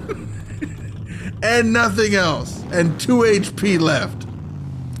Mercedes and nothing else. And 2 HP left.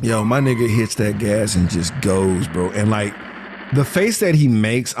 Yo, my nigga hits that gas and just goes, bro. And like the face that he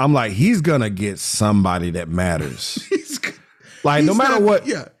makes, I'm like, he's gonna get somebody that matters. No matter what.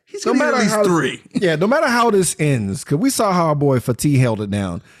 Yeah, he's gonna get at least 3. Yeah, no matter how this ends, because we saw how our boy Fatih held it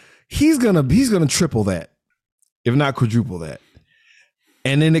down. He's gonna triple that, if not quadruple that.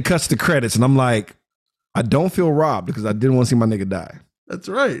 And then it cuts the credits, and I'm like, I don't feel robbed because I didn't want to see my nigga die. That's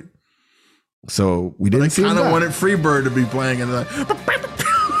right. So we didn't see him die. I kind of wanted Freebird to be playing and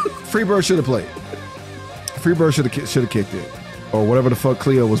Freebird should have played. Freebird should have kicked it, or whatever the fuck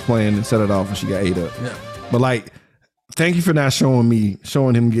Cleo was playing and set it off, and she got ate up. Yeah. But like, thank you for not showing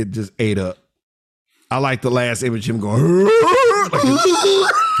him get just ate up. I like the last image of him going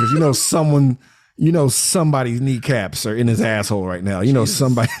because somebody's kneecaps are in his asshole right now.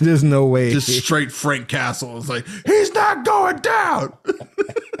 Somebody. There's no way. Just straight Frank Castle. It's like he's not going down.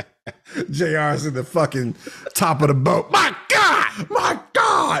 JR's in the fucking top of the boat. My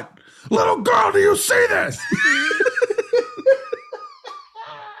God! Little girl, do you see this?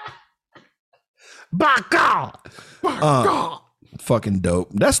 By God. Fucking dope.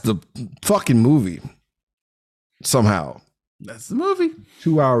 That's the fucking movie. Somehow. That's the movie.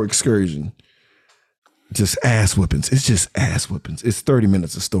 2-hour excursion. Just ass whippings. It's just ass whippings. It's 30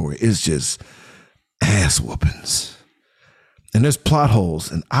 minutes of story. It's just ass whoopings. And there's plot holes,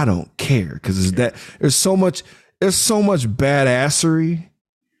 and I don't care because there's so much badassery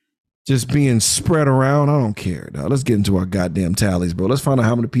just being spread around. I don't care. Now let's get into our goddamn tallies, bro. Let's find out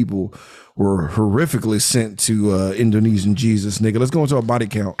how many people were horrifically sent to Indonesian Jesus, nigga. Let's go into our body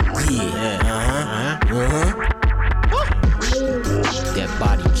count. That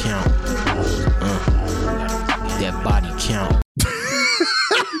body count. That body count.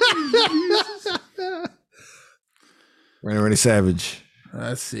 Randy Savage.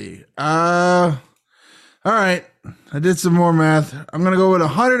 Let's see. All right. I did some more math. I'm going to go with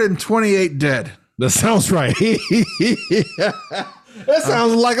 128 dead. That sounds right. That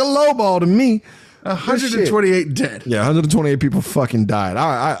sounds like a low ball to me. 128 dead. Yeah, 128 people fucking died.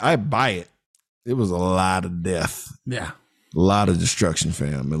 I buy it. It was a lot of death. Yeah. A lot of destruction,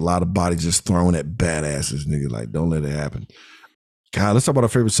 fam. A lot of bodies just thrown at badasses, nigga. Like, don't let it happen. God, let's talk about our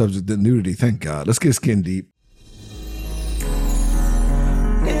favorite subject, the nudity. Thank God. Let's get skin deep.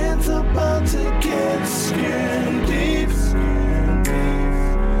 It's about to get skin deep.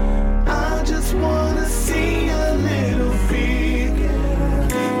 I just wanna see a little feet.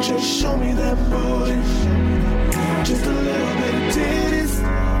 Just show me that booty. Just a little bit of titties.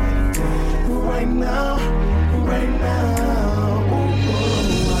 Right now, right now.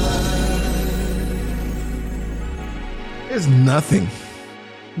 There's nothing.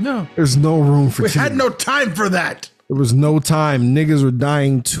 No. There's no room for We cheating. had no time for that. There was no time. Niggas were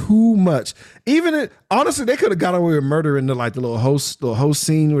dying too much. Honestly, they could have got away with murder in the little host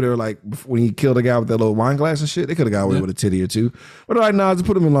scene where they were like, when he killed a guy with that little wine glass and shit, they could have got away with a titty or two. But they're like, nah, just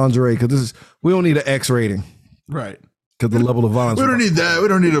put him in lingerie because we don't need an X rating. Right. Because the level of violence. We don't need that. We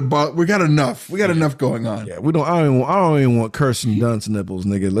don't need we got enough. We got enough going on. Yeah, we don't. I don't even want Kirsten Dunst nipples,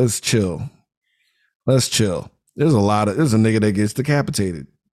 nigga. Let's chill. There's a nigga that gets decapitated,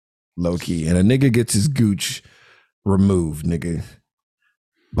 low key, and a nigga gets his gooch removed, nigga.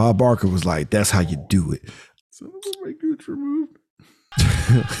 Bob Barker was like, "That's how you do it." So my gooch removed.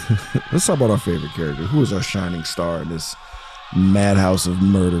 Let's talk about our favorite character. Who is our shining star in this madhouse of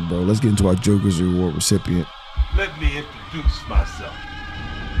murder, bro? Let's get into our Joker's Award recipient. Let me introduce myself.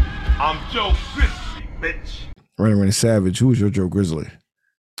 I'm Joe Grizzly, bitch. Randy Savage. Who is your Joe Grizzly?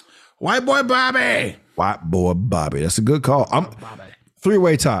 White boy Bobby. White boy Bobby. That's a good call.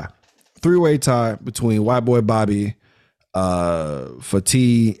 Three-way tie. Three-way tie between White boy Bobby,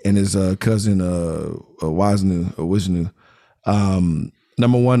 Fatih, and his cousin Wisnu.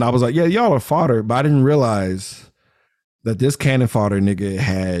 Number one, I was like, yeah, y'all are fodder, but I didn't realize that this cannon fodder nigga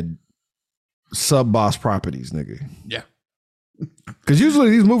had sub-boss properties, nigga. Yeah. Because usually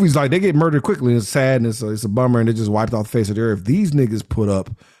these movies, like, they get murdered quickly and it's sad and it's a bummer and they just wiped off the face of the earth. These niggas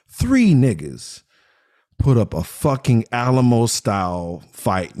three niggas put up a fucking Alamo style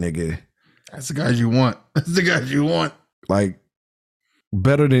fight, nigga. That's the guys you want. That's the guys you want. Like,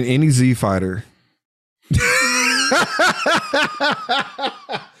 better than any Z fighter.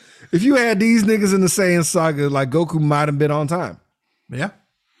 If you had these niggas in the Saiyan saga, like, Goku might have been on time. Yeah.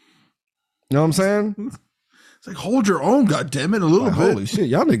 You know what I'm saying? It's like, hold your own, goddammit, a little bit. Holy shit,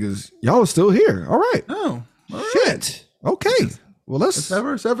 y'all are still here. All right. Oh, all right. Shit. Okay. Well, let's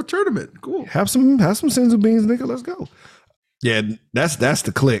have a tournament. Cool. Have some senzu beans, nigga. Let's go. Yeah, that's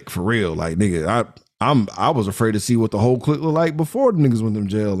the clique for real. Like, nigga, I was afraid to see what the whole clique looked like before the niggas went to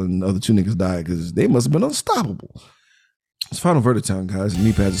jail and the other two niggas died because they must have been unstoppable. It's final verdict time, guys.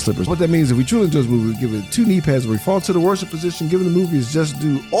 Knee pads and slippers. What that means, if we truly enjoy this movie, we give it 2 knee pads where we fall to the worship position, given the movie is just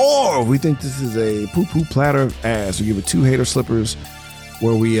due, or if we think this is a poo-poo platter of ass, we give it 2 hater slippers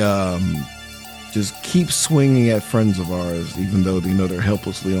where we just keep swinging at friends of ours, even though they know they're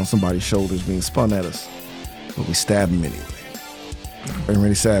helplessly on somebody's shoulders being spun at us, but we stab them anyway.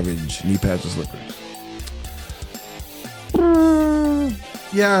 Randy Savage, knee pads and slippers.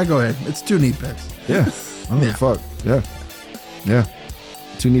 Yeah, go ahead. It's 2 knee pads. Yeah. Oh, fuck. Yeah.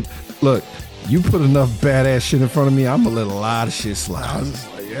 2 knee. Look, you put enough badass shit in front of me, I'm gonna let a lot of shit slide. I was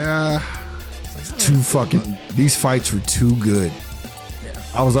just like, yeah. These fights were too good. Yeah.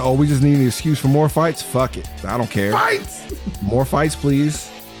 I was like, oh, we just need an excuse for more fights? Fuck it. I don't care. Fights! More fights,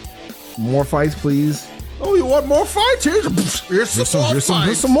 please. More fights, please. Oh, you want more fights? Here's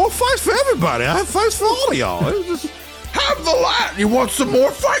some more fights for everybody. I have fights for all of y'all. It was just have the lot. You want some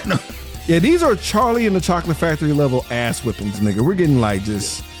more fight? No. Yeah, these are Charlie and the Chocolate Factory level ass whippings, nigga. We're getting like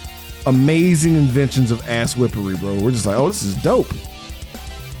just amazing inventions of ass whippery, bro. We're just like, oh, this is dope.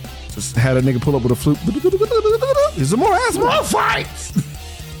 So had a nigga pull up with a flute. Is there more ass? More fights.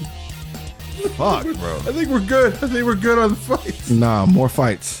 Fuck, bro. I think we're good. I think we're good on the fights. Nah, more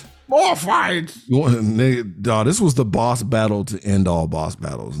fights. More fights. Nigga, dawg, this was the boss battle to end all boss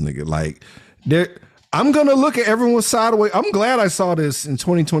battles, nigga. Like, I'm gonna look at everyone's sideways. I'm glad I saw this in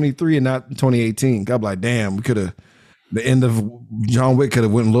 2023 and not 2018. I'm like, damn, we could have. The end of John Wick could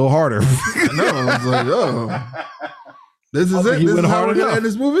have went a little harder. I know. I was like, oh, this is it. This is how we're gonna end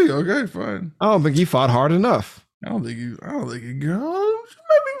this movie. Okay, fine. I don't think he fought hard enough. I don't think he. Maybe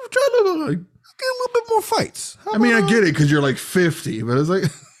try to like Get a little bit more fights. I mean, I get it because you're like 50, but it's like,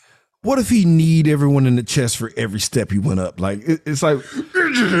 what if he kneed everyone in the chest for every step he went up? Like it's like,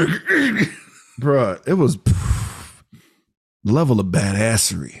 bruh, it was level of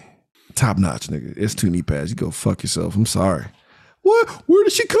badassery, top notch, nigga. It's 2 knee pads. You go fuck yourself. I'm sorry. What? Where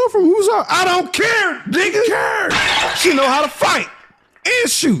did she come from? Who's out? I don't care, nigga. She know how to fight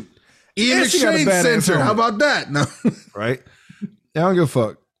and shoot. In exchange center. How about that? No, right? I don't give a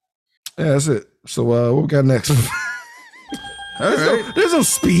fuck. Yeah, that's it. So what we got next? There's no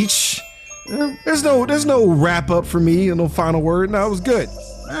speech. There's no wrap up for me and no final word. No, it was good.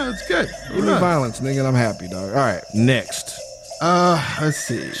 Yeah, it's good. Give me violence, nigga, and I'm happy, dog. All right, next. Let's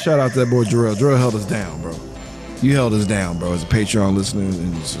see. Shout out to that boy Jarrell. Jarrell held us down, bro. You held us down, bro, as a Patreon listener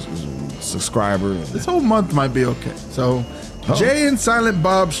and subscriber. This whole month might be okay. So, Jay and Silent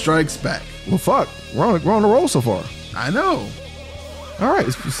Bob Strikes Back. Well, fuck. We're on a roll so far. I know. All right.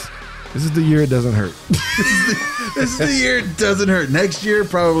 This is the year it doesn't hurt. This is the year it doesn't hurt. Next year,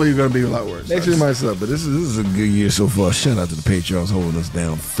 probably going to be a lot worse. Next year might suck, but this is a good year so far. Shout out to the Patreons holding us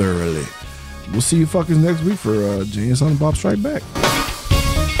down thoroughly. We'll see you fuckers next week for Jay and Silent Bob Strike Back.